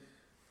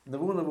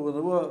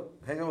 Nevuah,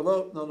 hang out with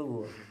Lot, no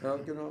Nevuah.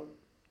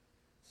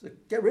 So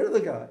get rid of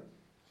the guy.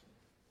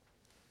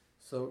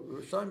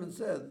 So Shimon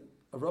said,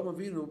 Avraham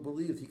Avinu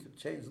believed he could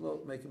change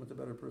Lot, make him into a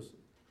better person.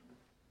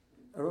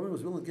 Avraham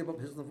was willing to give up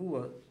his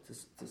Nevuah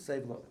to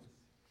save Lot.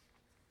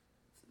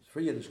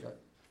 For Yiddishkeit.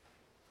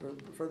 For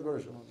the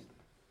Baruch Shalom.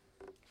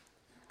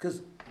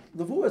 Because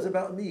Nevuah is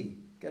about me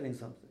getting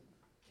something.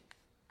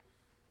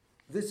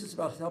 This is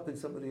about helping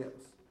somebody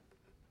else.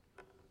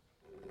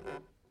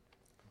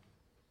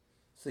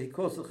 So he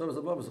quotes the Chavos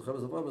Avos. The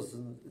Chavos Avos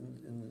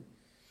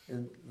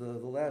in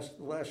the last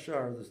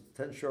shar, there's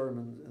 10 sharim,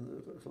 and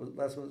the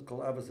last one is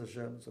called Avos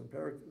Hashem. So in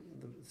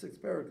the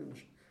sixth parak in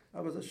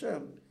Avos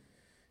Hashem,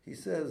 he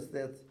says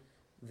that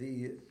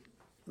the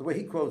way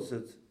he quotes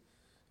it,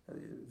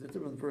 the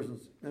different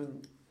versions,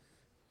 and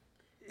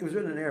it was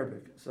written in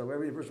Arabic. So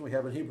every version we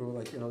have in Hebrew,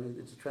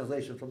 it's a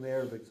translation from the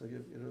Arabic. So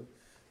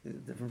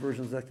different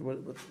versions exactly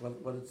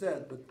what it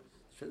said, but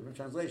different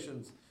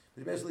translations.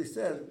 He basically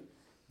said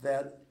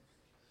that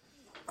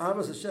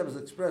Avos Hashem is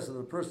expressed that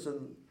a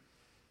person,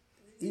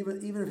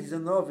 even if he's a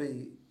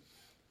Navi,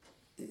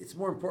 it's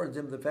more important to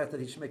him the fact that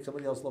he should make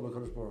somebody else love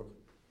HaKadosh Baruch Hu.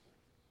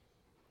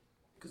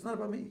 Because it's not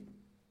about me.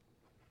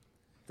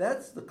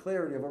 That's the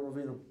clarity of what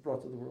Ravina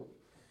brought to the world.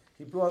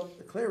 He brought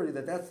the clarity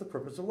that that's the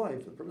purpose of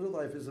life. The purpose of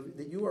life is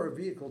that you are a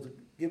vehicle to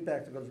give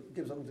back to God,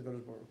 give something to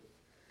Kadosh Baruch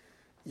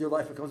Hu. Your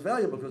life becomes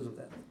valuable because of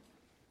that.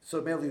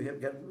 So maybe you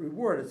get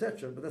reward,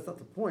 etc. But that's not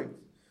the point.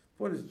 The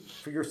point is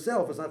for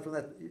yourself. It's not from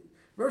that.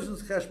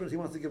 Versus cheshbon, he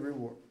wants to give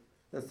reward.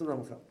 That's the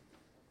Ramchal.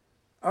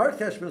 Our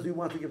cheshbon is we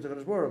want to give to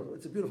Kadosh Baruch Hu.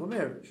 It's a beautiful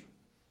marriage.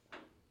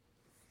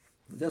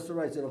 That's the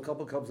right. A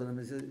couple comes to him.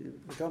 He says,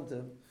 "We come to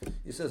him."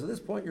 He says, "At this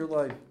point in your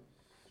life,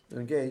 they're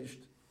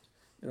engaged.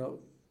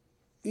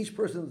 Each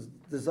person's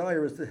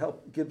desire is to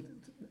help give,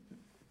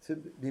 to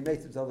be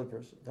mated to the other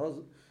person.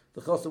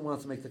 The chassan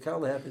wants to make the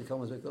kala happy. The kala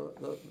wants to make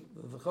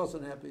the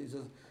chassan happy. He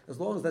says, as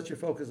long as that's your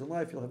focus in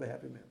life, you'll have a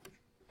happy marriage.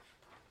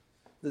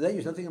 The day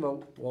you start thinking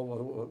about, well,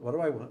 what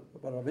do I want?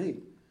 What do I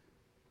need?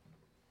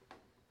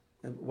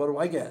 And what do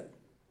I get?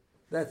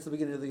 That's the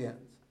beginning of the end.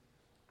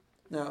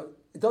 Now,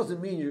 it doesn't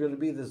mean you're going to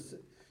be this.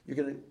 You're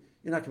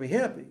not going to be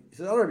happy. He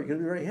says, you're going to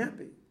be very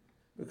happy,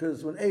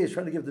 because when A is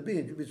trying to give to B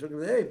and B is trying to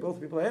give to A,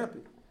 both people are happy.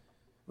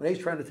 When A is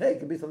trying to take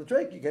and B is trying to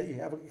take, you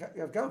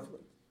have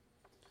conflict.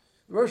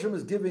 The Rosh Hashanah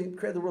is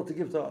create the world to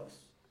give to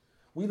us.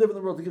 We live in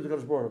the world to give to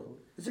Kadosh Baruch Hu.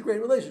 It's a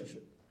great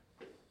relationship.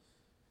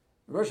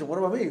 The Rosh Hashanah, what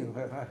about me?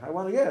 I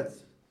want to get.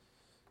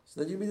 So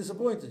then you'll be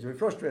disappointed. You'll be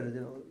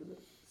frustrated.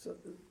 So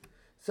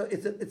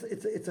it's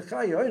a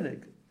chaya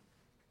oinig.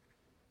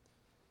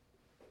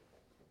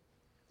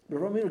 The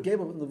Romero gave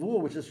up in the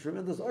Vul, which is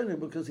tremendous oinig,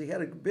 because he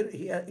had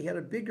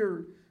a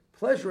bigger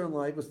pleasure in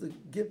life, was to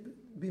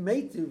be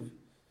made to.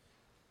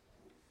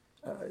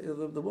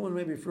 The woman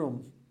may be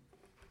from.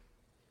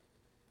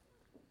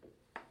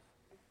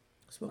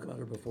 I spoke about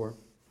her before.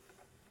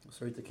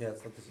 Sarita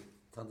Katz,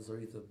 Tanta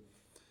Sarita.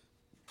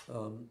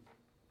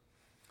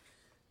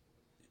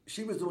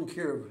 She was doing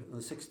kiruv in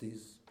the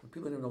 60s, when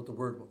people didn't even know what the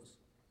word was.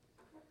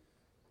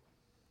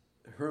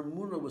 Her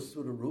emunah was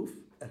through the roof,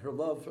 and her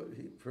love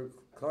for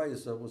Klal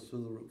Yisrael was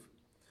through the roof.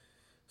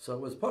 So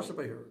it was Parsha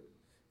by her.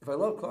 If I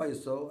love Klal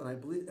Yisrael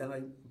and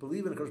I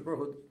believe in Kadosh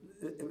Baruch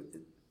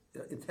Hu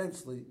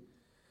intensely,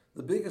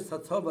 the biggest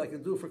hatava I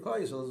can do for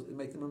Klal Yisrael is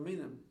make them a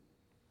minim.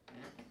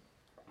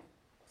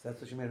 So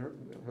that's what she made her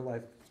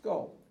life's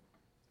goal.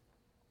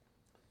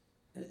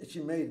 And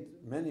she made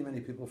many, many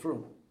people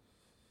frum.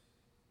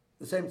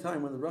 At the same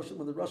time, when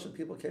the Russian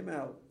people came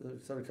out,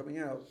 started coming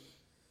out,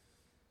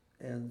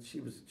 and she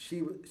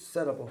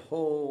set up a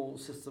whole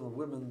system of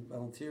women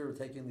volunteer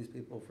taking these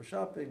people for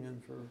shopping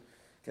and for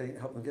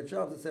helping them get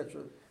jobs,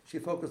 etc. She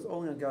focused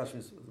only on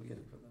Gashmis at the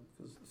beginning for them,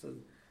 because so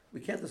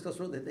we can't discuss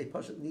they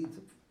need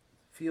to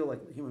feel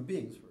like human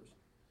beings first,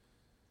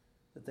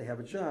 that they have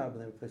a job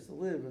and they have a place to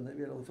live and they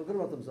feel good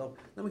about themselves.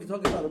 Then we can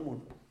talk about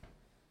Amunah.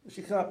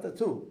 She clapped that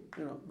too,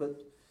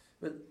 But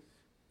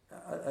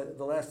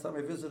the last time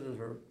I visited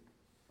her,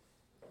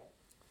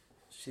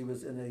 she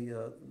was in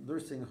a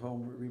nursing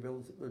home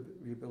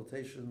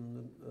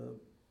rehabilitation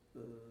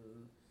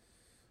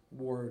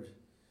ward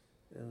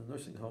in a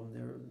nursing home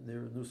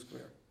near New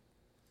Square.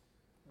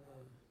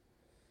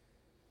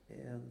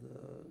 And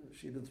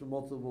she'd been through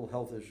multiple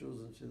health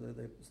issues, and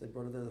they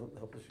brought her there to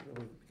help her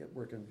get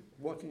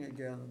walking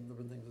again, and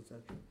different things,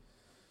 etc.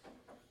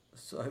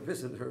 So I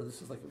visited her.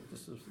 This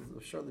was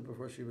shortly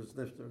before she was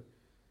nifter,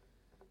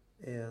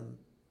 and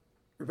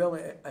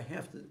Rebecca, I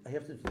have to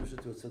introduce her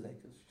to a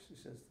tzedekah. She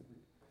says to me.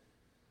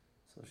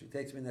 So she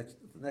takes me the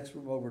next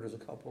room over. There's a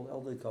couple,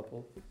 elderly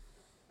couple.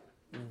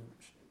 And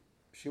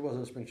she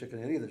wasn't a spring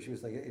chicken yet either. She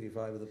was like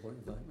 85 at the point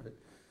in time, right?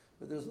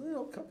 But there's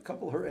a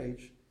couple her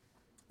age.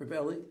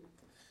 Rebelli,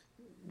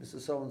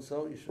 Mrs. So and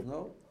so, you should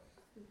know,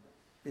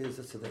 is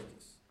a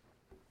tzedekah.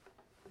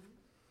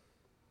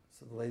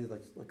 So the lady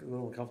like a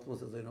little uncomfortable,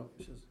 says,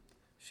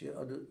 she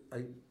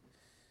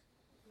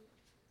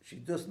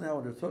just now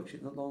undertook.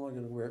 She's no longer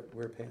going to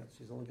wear pants.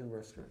 She's only going to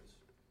wear skirts.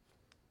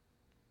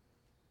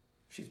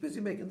 She's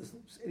busy making this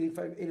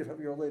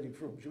 85-year-old lady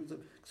prove. She was a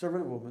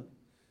conservative woman,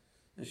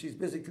 and she's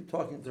busy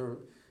talking to her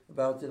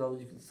about,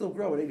 you can still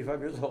grow at 85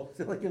 years old.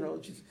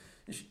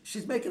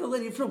 She's making a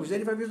lady prove. She's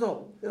 85 years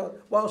old.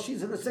 While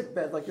she's in her sick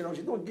bed,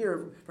 she's doing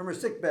gear from her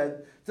sick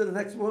bed to the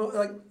next one.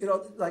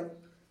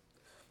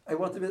 I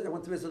went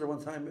to visit her one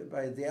time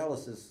by a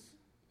dialysis,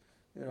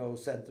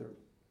 center.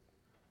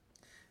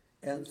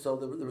 And so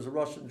there was a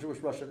Jewish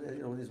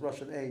Russian, these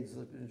Russian aides,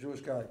 a Jewish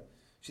guy.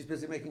 She's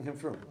busy making him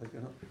from,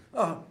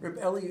 Reb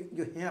Eli,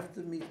 you have to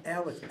meet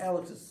Alex.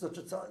 Alex is such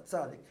a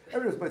tzaddik.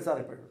 Everyone's by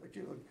tzaddik by her.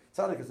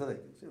 Tzaddik is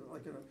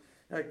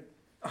tzaddik.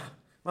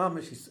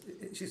 Mama,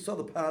 she saw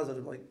the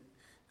positive,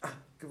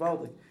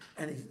 gewaldig.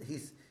 And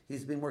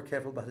he's being more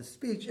careful about his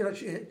speech.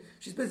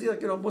 She's busy,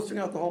 mustering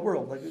out the whole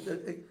world.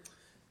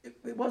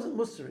 It wasn't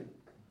mustering.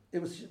 It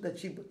was that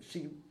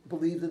she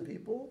believed in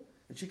people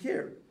and she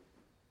cared.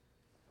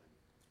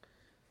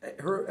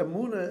 Her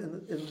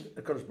emunah in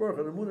Kadosh Baruch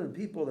Hu, her emunah in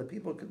people, that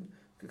people could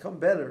become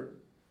better,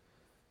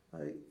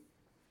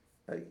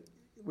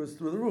 was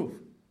through the roof.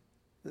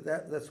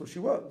 That's what she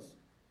was.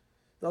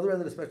 The other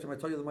end of the spectrum, I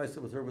told you the Meister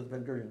with her was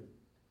Ben Gurion.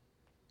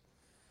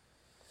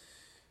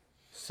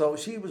 So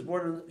she was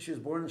born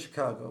in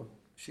Chicago.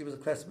 She was a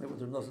classmate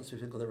with her Nelson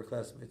Finkel. They were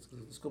classmates.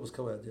 The school was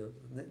co-ed.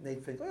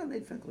 Nate Finkel. Oh,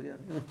 Nate Finkel. Yeah.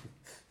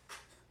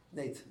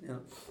 Nate.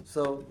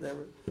 So they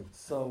were.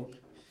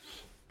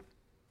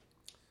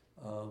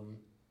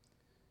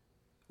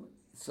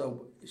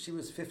 So she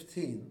was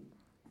 15.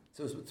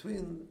 So it was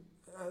between,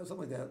 something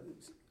like that.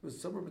 It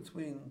was somewhere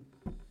between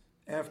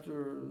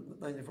after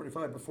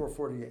 1945, before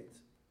 48.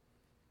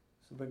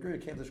 So Ben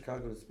Gurion came to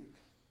Chicago to speak.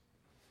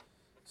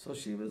 So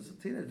she was a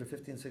teenager,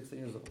 15, 16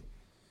 years old.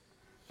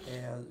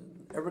 And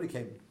everybody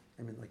came.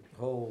 I mean, like the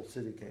whole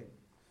city came.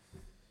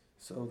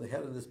 So they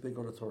had in this big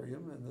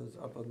auditorium, and there's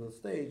up on the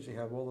stage, you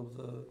have all of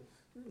the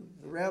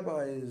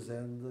rabbis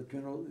and the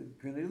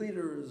community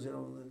leaders,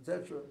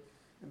 etc.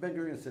 And Ben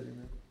Gurion is sitting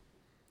there.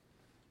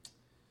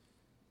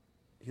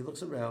 He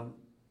looks around,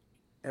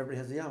 everybody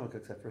has a yarmulke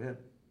except for him.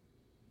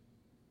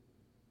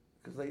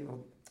 Because they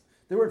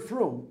weren't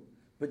frum,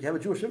 but you have a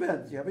Jewish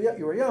event, you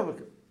wear a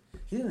yarmulke.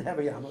 He didn't have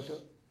a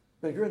yarmulke.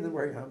 Ben Gurion didn't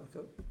wear a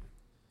yarmulke.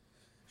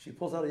 She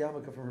pulls out a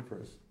yarmulke from her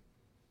purse.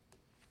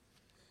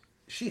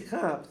 She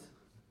hopped.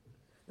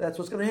 That's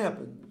what's going to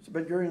happen. So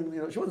Ben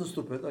Gurion, she wasn't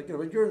stupid. Ben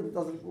Gurion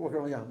doesn't walk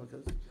around with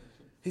yarmulkes.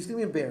 He's going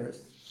to be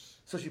embarrassed.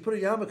 So she put a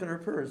yarmulke in her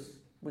purse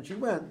when she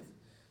went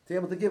to be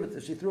able to give it to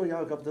her. She threw a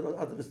yarmulke up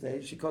onto the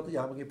stage. She caught the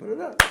yarmulke and put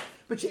it up.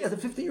 But she, as a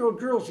 15-year-old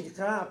girl, she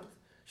hopped.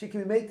 She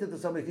can be mated to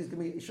somebody. He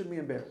shouldn't be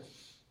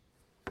embarrassed.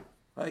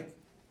 That's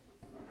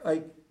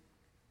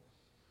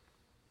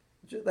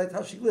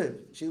how she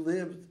lived. She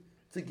lived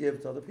to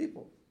give to other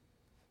people.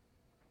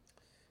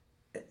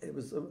 It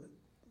was,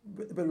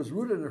 but it was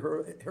rooted in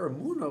her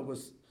emunah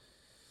was.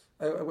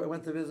 I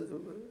went to visit.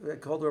 I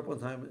called her up one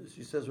time.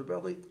 She says,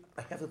 "Rebelli,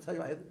 I have to tell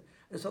you, I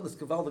saw this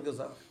Gavalda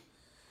Gazach.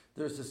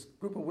 There's this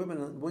group of women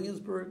in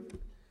Williamsburg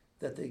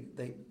that they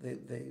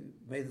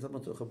made them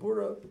into a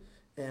chabura,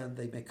 and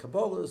they make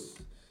kabbalas,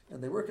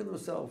 and they work in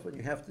themselves. And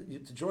you have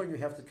to join. You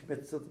have to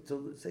commit to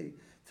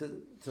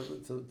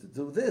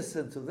do this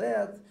and to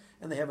that.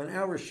 And they have an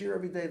hour shiur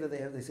every day that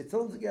they say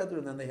tell them together,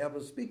 and then they have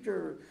a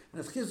speaker and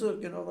it's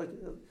chizuk.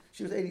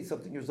 She was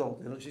 80-something years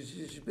old.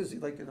 She's busy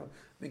making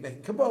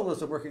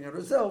kabbalas and working on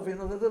herself.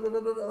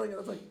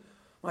 It's like,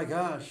 my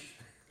gosh,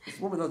 this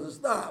woman doesn't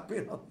stop.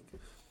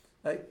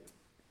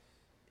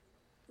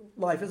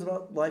 Life is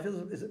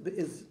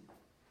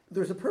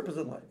there's a purpose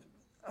in life.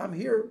 I'm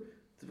here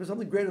for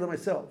something greater than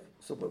myself.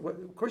 So,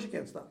 of course, you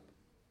can't stop.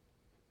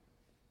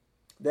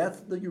 That's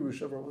the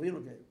Yerusha Avraham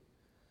Avinu gave.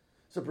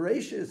 So,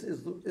 Parsha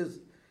is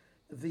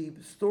the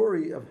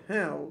story of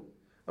how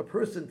a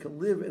person can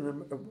live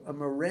in a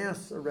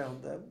morass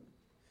around them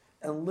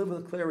and live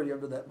with clarity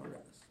under that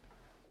morass.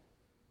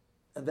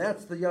 And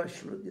that's the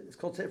Yashrus. It's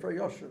called Sefer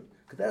Yashrus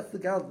because that's the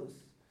godless.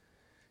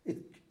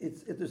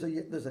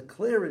 There's a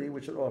clarity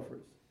which it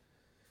offers.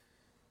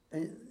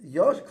 And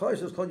Klal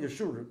is called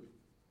Yeshurun.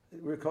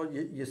 We're called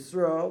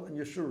Yisrael and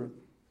Yeshurun.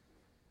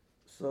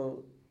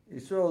 So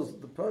Yisrael is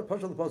the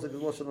Parsha of the Pasuk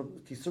is Lashon of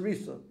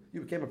Kisarisa.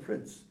 You became a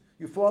prince.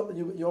 You fought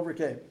and you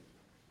overcame.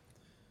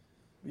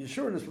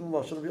 Yeshurun is from the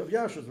Lashon of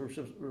Yashrus, which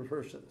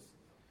refers to this.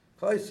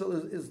 Klal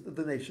is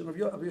the nation of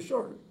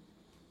Yeshurun.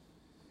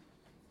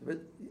 But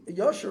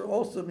Yashur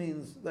also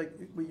means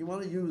when you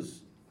want to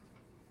use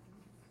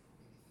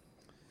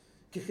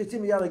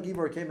Kichitim Yad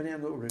Gibor came in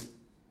Urim.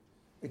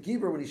 A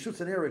Gibor, when he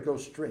shoots an arrow, it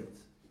goes straight.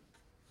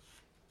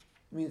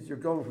 It means you're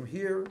going from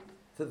here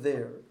to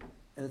there,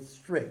 and it's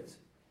straight.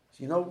 So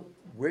you know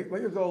where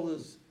your goal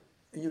is,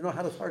 and you know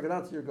how to target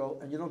onto your goal,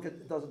 and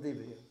it doesn't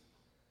deviate.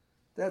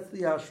 That's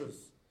the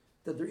Yashrus,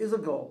 that there is a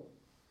goal,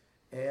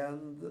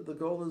 and the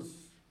goal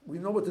is, we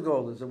know what the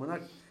goal is, and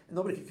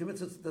nobody can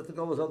convince us that the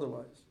goal is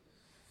otherwise.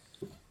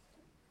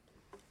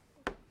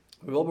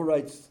 Revolba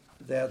writes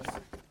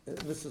that,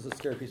 this is a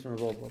scary piece from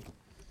Revolba.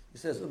 He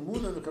says,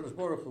 Emunah in the Kadosh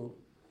Baruch Hu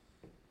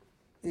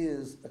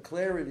is a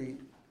clarity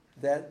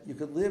that you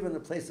could live in a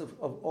place of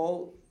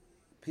all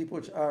people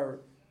which are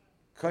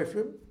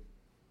kafrim,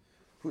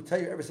 who tell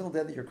you every single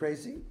day that you're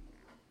crazy,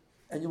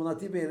 and you will not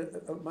deviate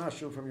a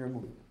mashu from your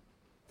emunah.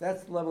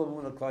 That's the level of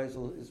emunah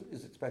Klal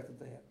is expected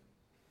to have.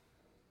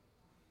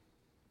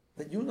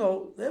 That you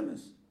know them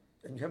is,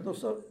 and you have no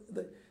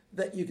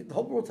that you can, the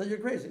whole world tell you you're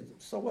crazy.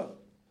 So what?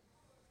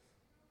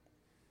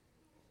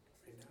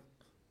 Right now.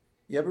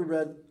 You ever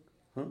read?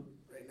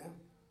 Right now.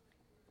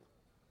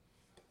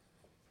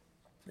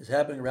 It's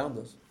happening around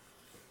us.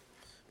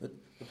 But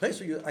the place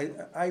where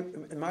I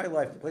in my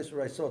life, the place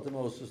where I saw it the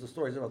most is the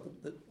stories about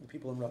the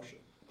people in Russia.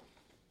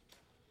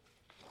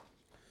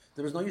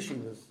 There was no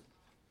yeshivas.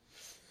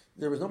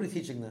 There was nobody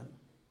teaching them.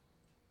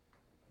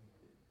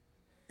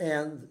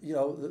 And, the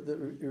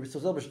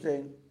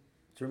Zilberstein,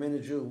 to remain a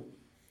Jew,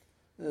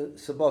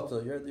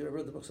 Sabata, you ever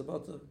read the book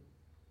Sabata?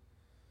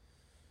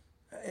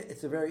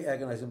 It's a very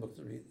agonizing book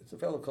to read. It's a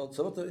fellow called,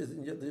 Sabata is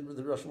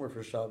the Russian word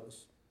for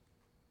Shabbos.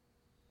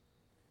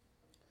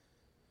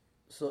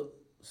 So,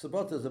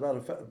 Sabata is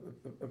about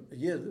a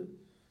year.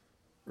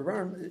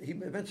 Rabar, he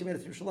eventually made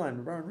it to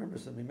Yerushalayim. Rabar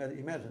remembers him. He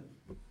met him.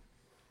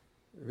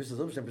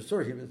 I'm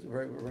sure he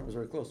was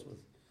very close with.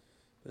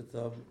 But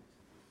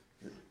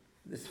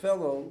this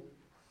fellow,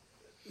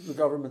 the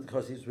government,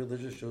 because he's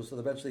religious Jew, so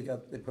eventually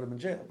they put him in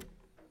jail.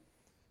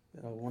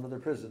 One of their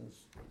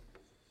prisons.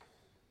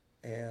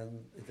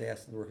 And they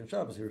asked him to work in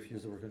Shabbos. He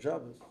refused to work in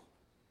Shabbos.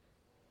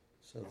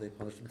 So they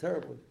punished him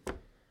terribly.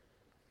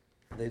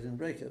 They didn't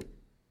break it.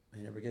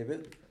 He never gave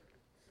in.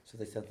 So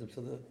they sent him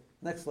to the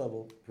next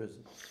level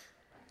prison.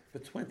 For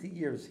 20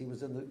 years he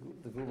was in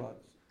the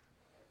gulags.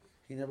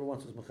 He never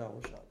once was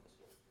Mechal Shabbos.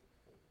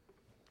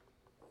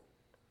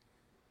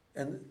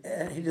 And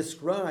he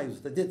describes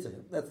what they did to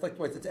him. That's like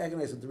why it's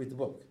agonizing to read the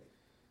book.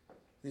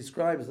 He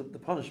describes the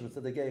punishments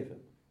that they gave him.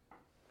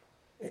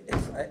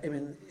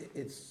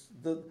 It's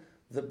the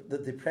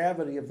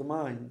depravity of the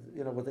mind,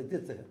 what they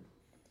did to him.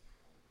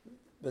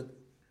 But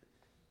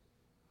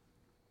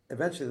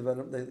eventually,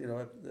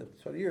 after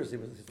 20 years,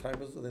 his time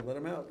was, they let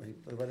him out.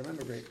 They let him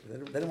emigrate. They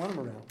didn't want him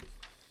around.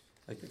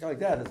 Like a guy like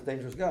that is a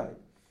dangerous guy.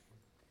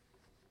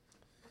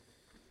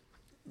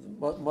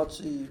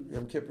 Motzi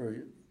Yom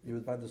Kippur, you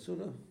would buy the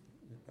Suda?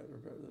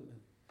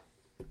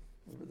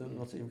 The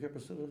Motzi Yom Kippur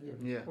Suda?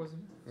 Yeah.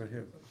 Right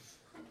here.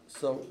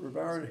 So, Reb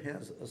Aaron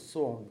has a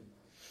song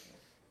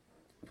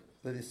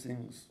that he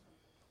sings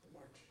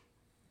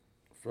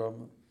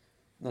from,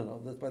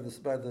 that's by the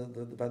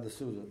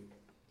Suda.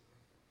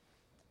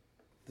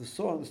 The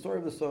story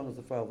of the song is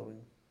the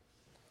following.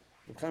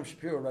 Reb Chaim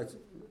Shapiro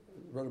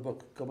wrote a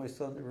book, Go My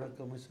Son. You read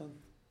Go My Son?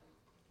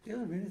 You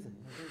don't read anything.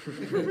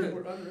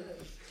 We're unread.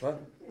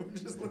 What? We're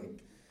just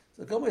like...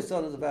 So Go My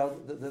Son is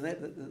about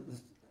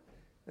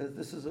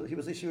he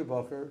was a Shiur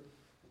Bacher.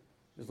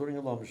 He was learning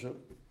in Lomsha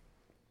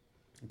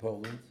in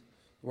Poland.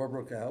 The war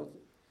broke out,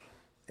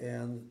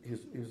 and he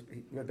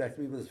went back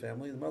to be with his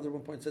family. The mother at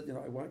one point said,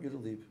 I want you to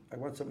leave. I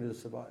want somebody to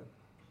survive.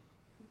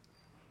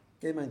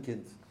 Gay man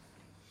kind.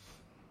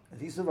 And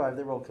he survived.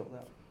 They were all killed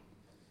out.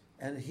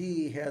 And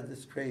he had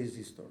this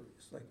crazy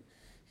stories. Like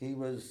he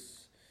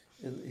was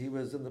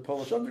in the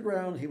Polish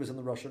underground. He was in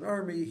the Russian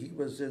army. He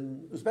was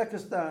in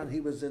Uzbekistan. He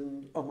was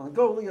in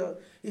Mongolia.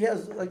 He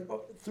has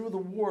through the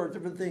war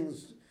different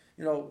things.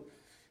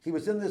 He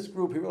was in this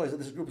group. He realized that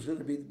this group was going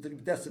to be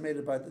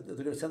decimated they're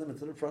going to send him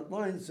into the front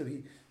lines. So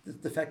he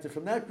defected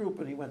from that group,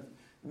 and he went,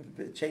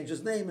 changed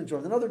his name, and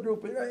joined another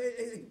group.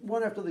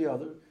 One after the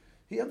other.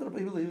 He ended up.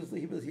 He lived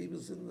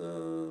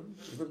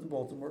in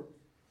Baltimore.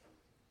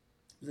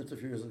 He was there a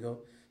few years ago.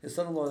 His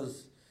son-in-law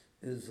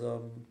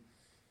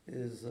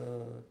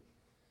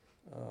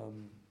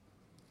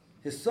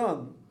his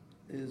son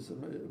is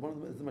one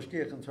of the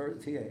mashgiach and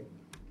TA,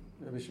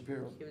 Rabbi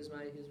Shapiro. He was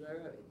my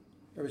rabbi.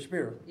 Rabbi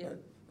Shapiro. Yeah.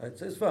 Right.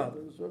 So his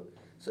father.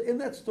 So in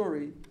that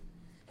story,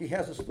 he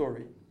has a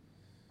story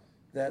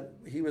that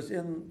he was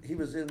in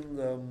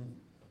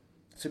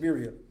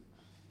Siberia,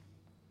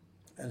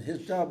 and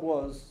his job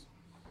was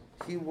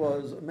he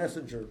was a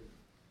messenger.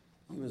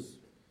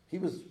 He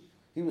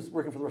was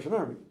working for the Russian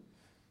army.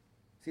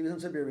 He was in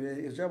Siberia.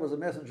 His job was a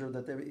messenger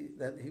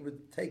that he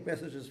would take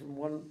messages from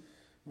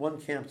one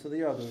camp to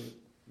the other,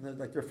 and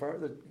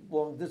they're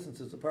long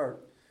distances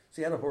apart. So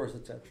he had a horse,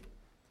 etc.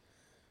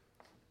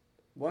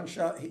 One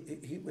shot.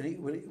 When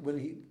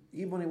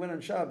he went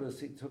on Shabbos,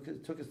 he took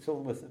his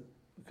tefillin with him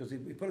because he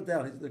put it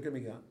down. They're going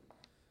to be gone.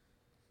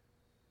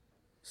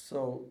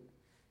 So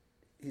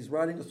he's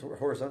riding his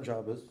horse on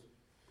Shabbos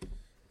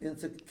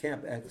into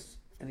Camp X,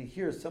 and he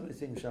hears somebody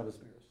singing Shabbos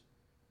mirrors.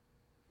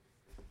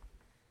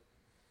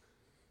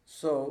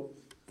 So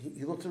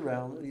he looks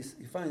around, and he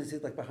finds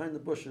like behind the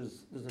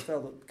bushes, there's a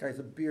fellow, guy's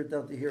a beard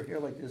down to here, hair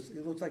like this. He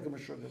looks like a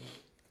Meshuggah,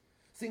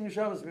 singing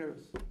Shabbos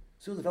mirrors. As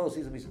soon as the fellow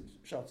sees him, he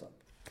shouts up.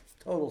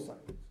 Total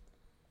silence.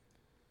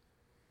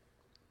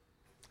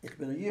 Ich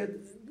bin a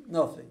Yid,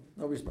 nothing,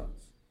 no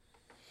response.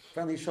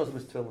 Finally, he shows him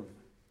his tefillin.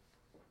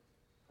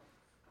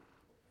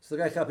 So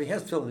the guy, he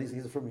has tefillin.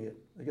 He's from Yid.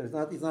 Again,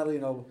 he's not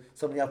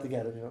somebody out to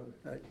get him.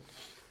 Right?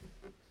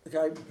 The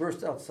guy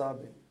burst out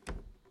sobbing.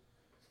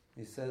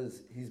 He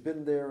says he's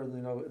been there,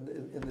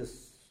 in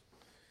this,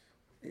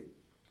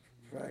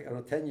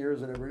 10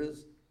 years, whatever it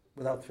is,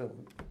 without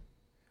tefillin.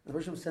 The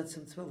Rosh sends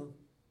him tefillin.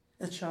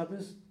 It's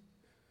Shabbos.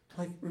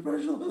 Like, Rebbe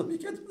Shalom, you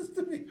can't do this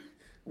to me.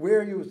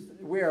 Where are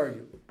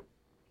you?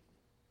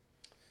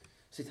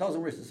 So he tells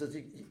him where he says,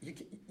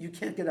 you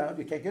can't get out,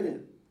 you can't get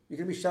in. You're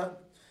going to be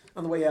shot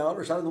on the way out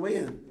or shot on the way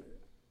in.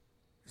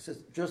 He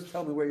says, just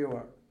tell me where you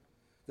are.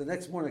 The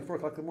next morning, 4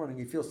 o'clock in the morning,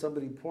 he feels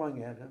somebody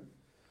pawing at him.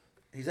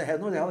 He said, I had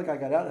no idea how the guy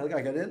got out, how the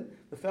guy got in.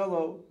 The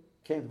fellow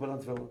came to put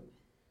on tefillin.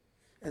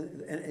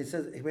 And he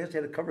says he actually had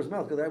to cover his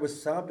mouth because I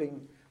was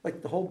sobbing,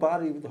 like the whole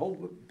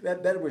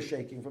bed was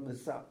shaking from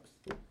his sobs.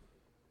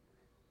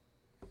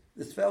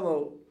 This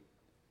fellow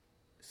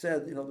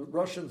said, the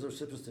Russians are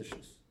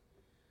superstitious.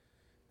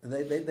 And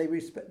they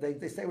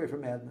stay away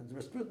from madmen.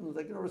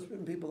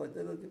 Rasputin people like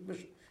that.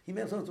 He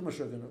made something to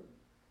Meshuggah.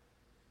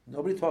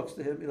 Nobody talks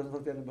to him. He doesn't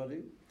talk to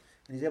anybody.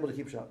 And he's able to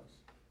keep Shabbos.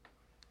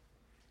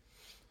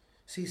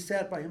 So he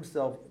sat by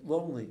himself,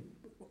 lonely,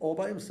 all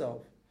by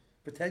himself,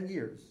 for 10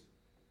 years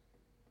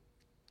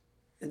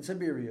in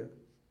Siberia.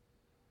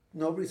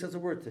 Nobody says a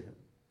word to him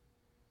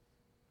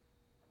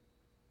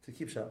to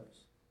keep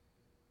Shabbos.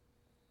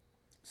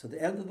 So at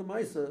the end of the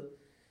Maisa,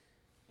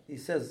 he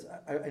says,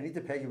 I need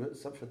to pay you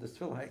something for this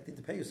tefillin. I need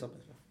to pay you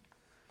something.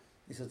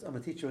 He says, I'm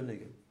going to teach you a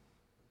niggin.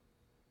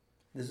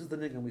 This is the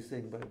niggin we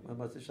sing by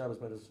Matzah Shabbos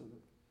by the Suda.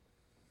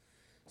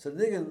 So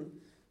the niggin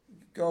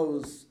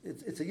goes,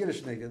 it's a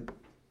Yiddish niggin.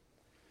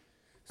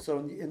 So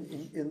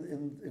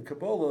in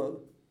Kabbalah,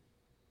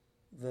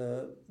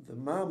 the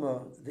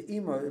mama, the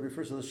ima, it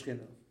refers to the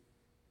Shekhinah.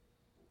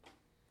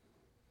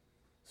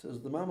 It says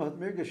the mama had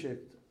mir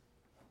geschickt.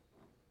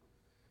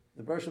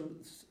 The Parsha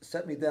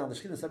set me down. The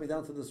Shekhinah set me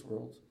down to this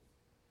world.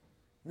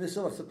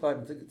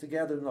 To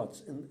gather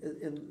nuts. In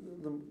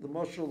the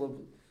mashal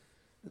of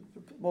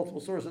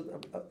multiple sources,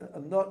 a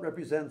nut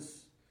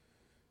represents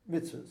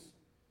mitzvahs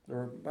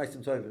or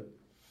ma'asim tovim.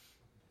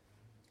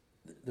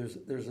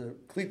 There's a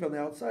klip on the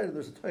outside and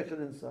there's a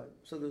teichen inside.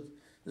 So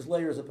there's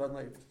layers upon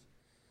layers.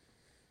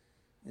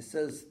 It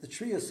says the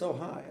tree is so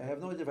high. I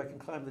have no idea if I can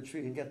climb the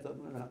tree and get them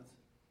or not.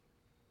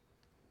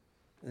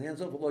 And he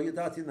ends up with lo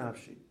yadati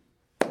nafshi.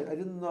 I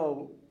didn't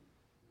know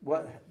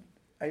what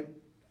I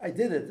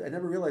did it. I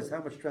never realized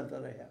how much strength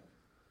that I have.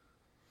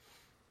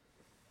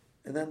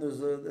 And then there's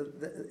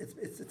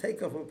it's a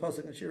takeoff of a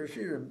pasuk in Shiur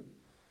Shiurim,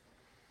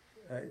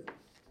 right?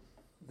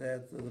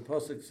 That the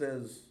pasuk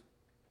says,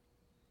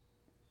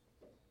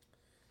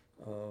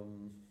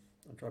 I'm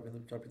dropping the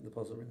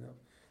pasuk right now.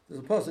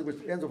 There's a pasuk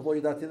which ends with lo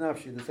yadati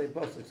nafshi, the same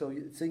pasuk. So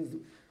it sings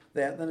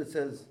that, and then it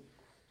says,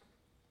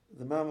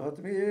 the mama hat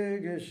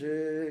mir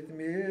geschickt.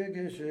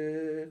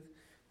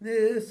 The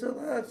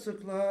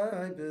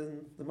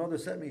mother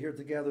sent me here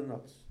to gather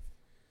nuts.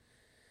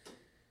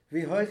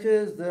 Wie hoch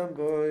is the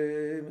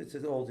boy? It's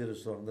an old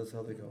Yiddish song. That's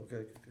how they go.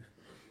 Okay.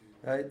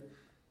 Right?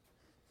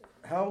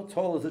 How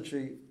tall is the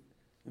tree?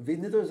 Wie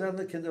nieder sind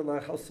die Kinder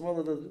Lech? How small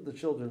are the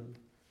children?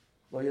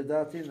 Lo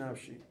yadati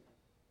nafshi.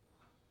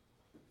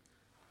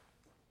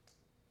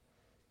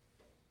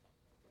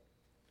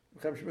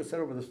 Chaim Shmuel said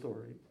over the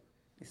story.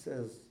 He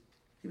says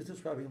he was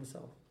describing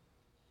himself.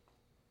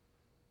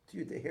 To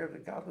you, to hear the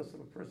godless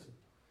of a person.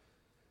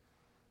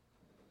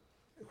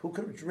 Who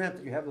could have dreamt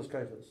that you have those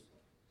kaitas?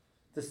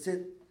 To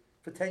sit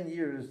for 10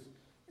 years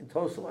in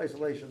total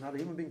isolation, not a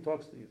human being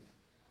talks to you,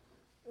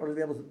 or to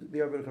be able to be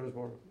able to Kodesh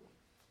Baruch Hu.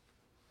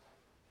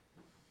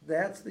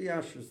 That's the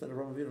Yashrus that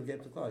Avraham Avinu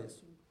gave to Klal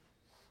Yisrael.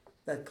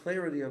 That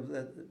clarity of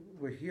that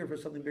we're here for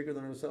something bigger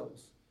than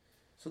ourselves.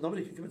 So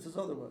nobody can convince us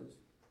otherwise.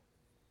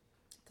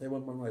 Tell you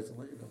one more nice and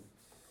let you go.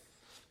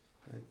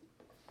 Right.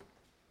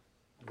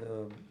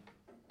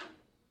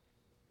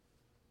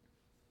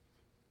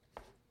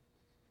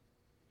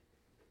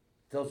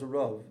 Tells a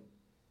Rav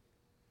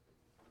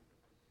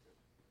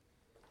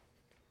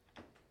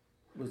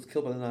was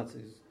killed by the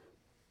Nazis,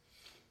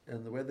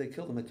 and the way they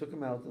killed him, they took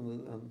him out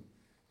on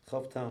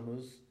Chav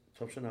Tammuz,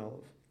 Chav Shin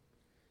Aleph.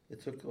 They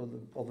took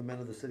all the men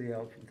of the city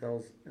out from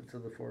Telz into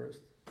the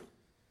forest,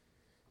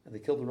 and they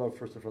killed the Rav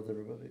first in front of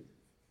everybody.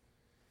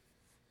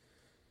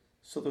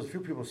 So there's a few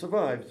people who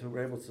survived who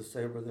were able to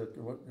say over there,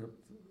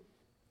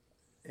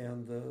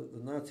 and the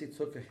Nazi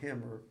took a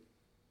hammer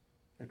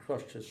and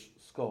crushed his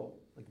skull,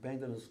 like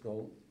banged on his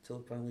skull, until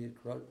it finally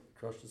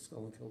crushed his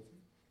skull and killed him.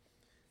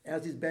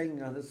 As he's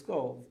banging on his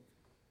skull,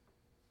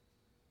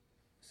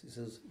 he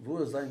says, Wo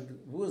is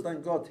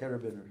dein Gott, Herr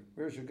Rabbiner?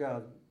 Where's your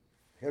God?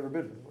 Herr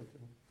Rabbiner, like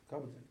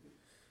commenting.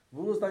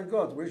 Wo is dein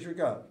Gott? Where's your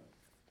God?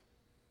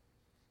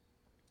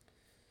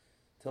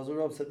 Tells the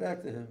Rav, said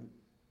back to him,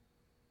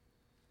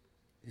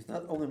 he's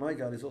not only my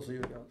God, he's also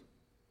your God.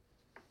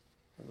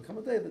 And there'll come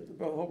a day that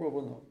the whole world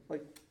will know.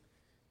 Like,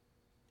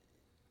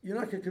 you're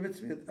not going to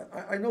convince me.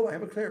 I know I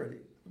have a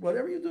clarity.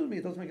 Whatever you do to me,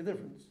 it doesn't make a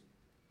difference.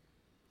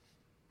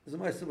 There's a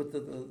ma'aseh with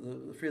the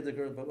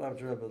Friedricher Rebbe,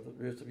 the Rebbe of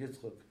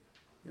Yitzchak.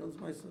 You know this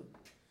ma'aseh?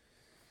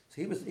 So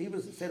he was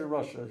stayed in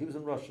Russia. He was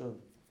in Russia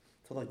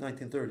till like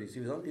 1930s.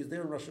 He was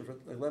there in Russia for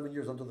 11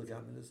 years under the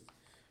communists,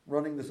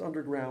 running this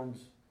underground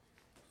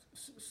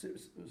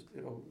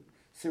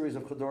series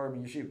of chadorim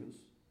and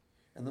yeshivas.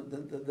 And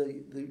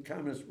the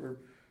communists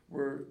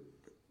were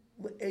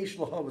eish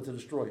lahava to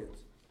destroy it.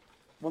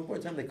 At one point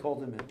in time, they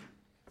called him in.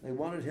 They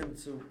wanted him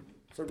to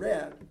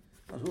rat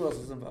on who else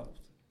is involved.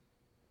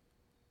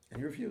 And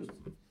he refused.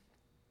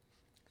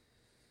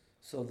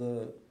 So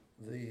the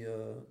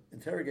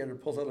interrogator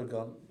pulls out a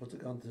gun, puts a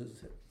gun to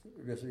his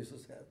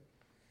head.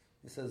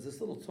 He says, this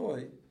little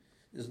toy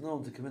is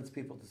known to convince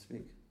people to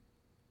speak.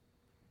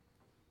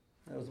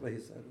 That was the way he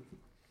said it.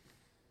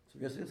 So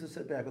Yashrus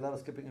said back, without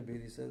skipping a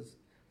beat, he says,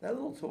 that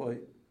little toy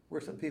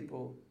works on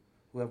people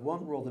who have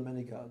one world and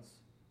many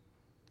gods.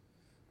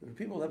 If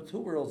people have two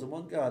worlds and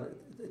one God,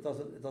 it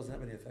doesn't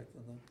have any effect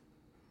on them.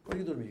 What do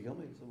you do to me? You kill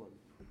me? So what?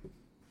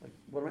 Like,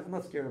 I'm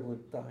not scared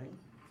of dying.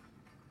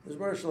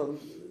 There's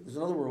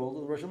another world,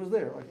 and the Rosh Hashanah is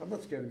there. Like, I'm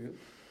not scared of you.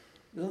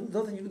 There's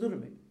nothing you can do to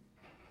me.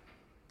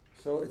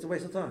 So it's a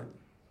waste of time.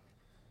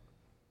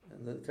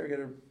 And the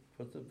interrogator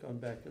put the gun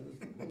back in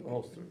the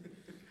holster and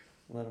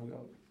let him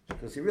go.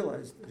 Because he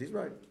realized that he's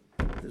right.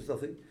 There's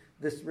nothing.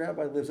 This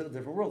rabbi lives in a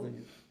different world than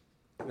you.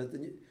 But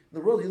the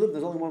world you live in,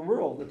 there's only one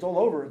world. It's all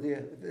over.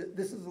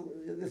 This is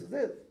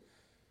it.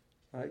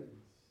 Right?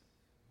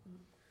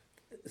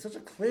 It's such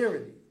a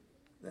clarity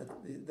that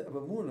of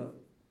Amunah,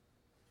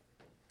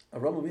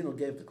 Avraham Avinu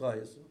gave to Klal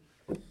Yisrael.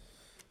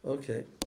 Okay.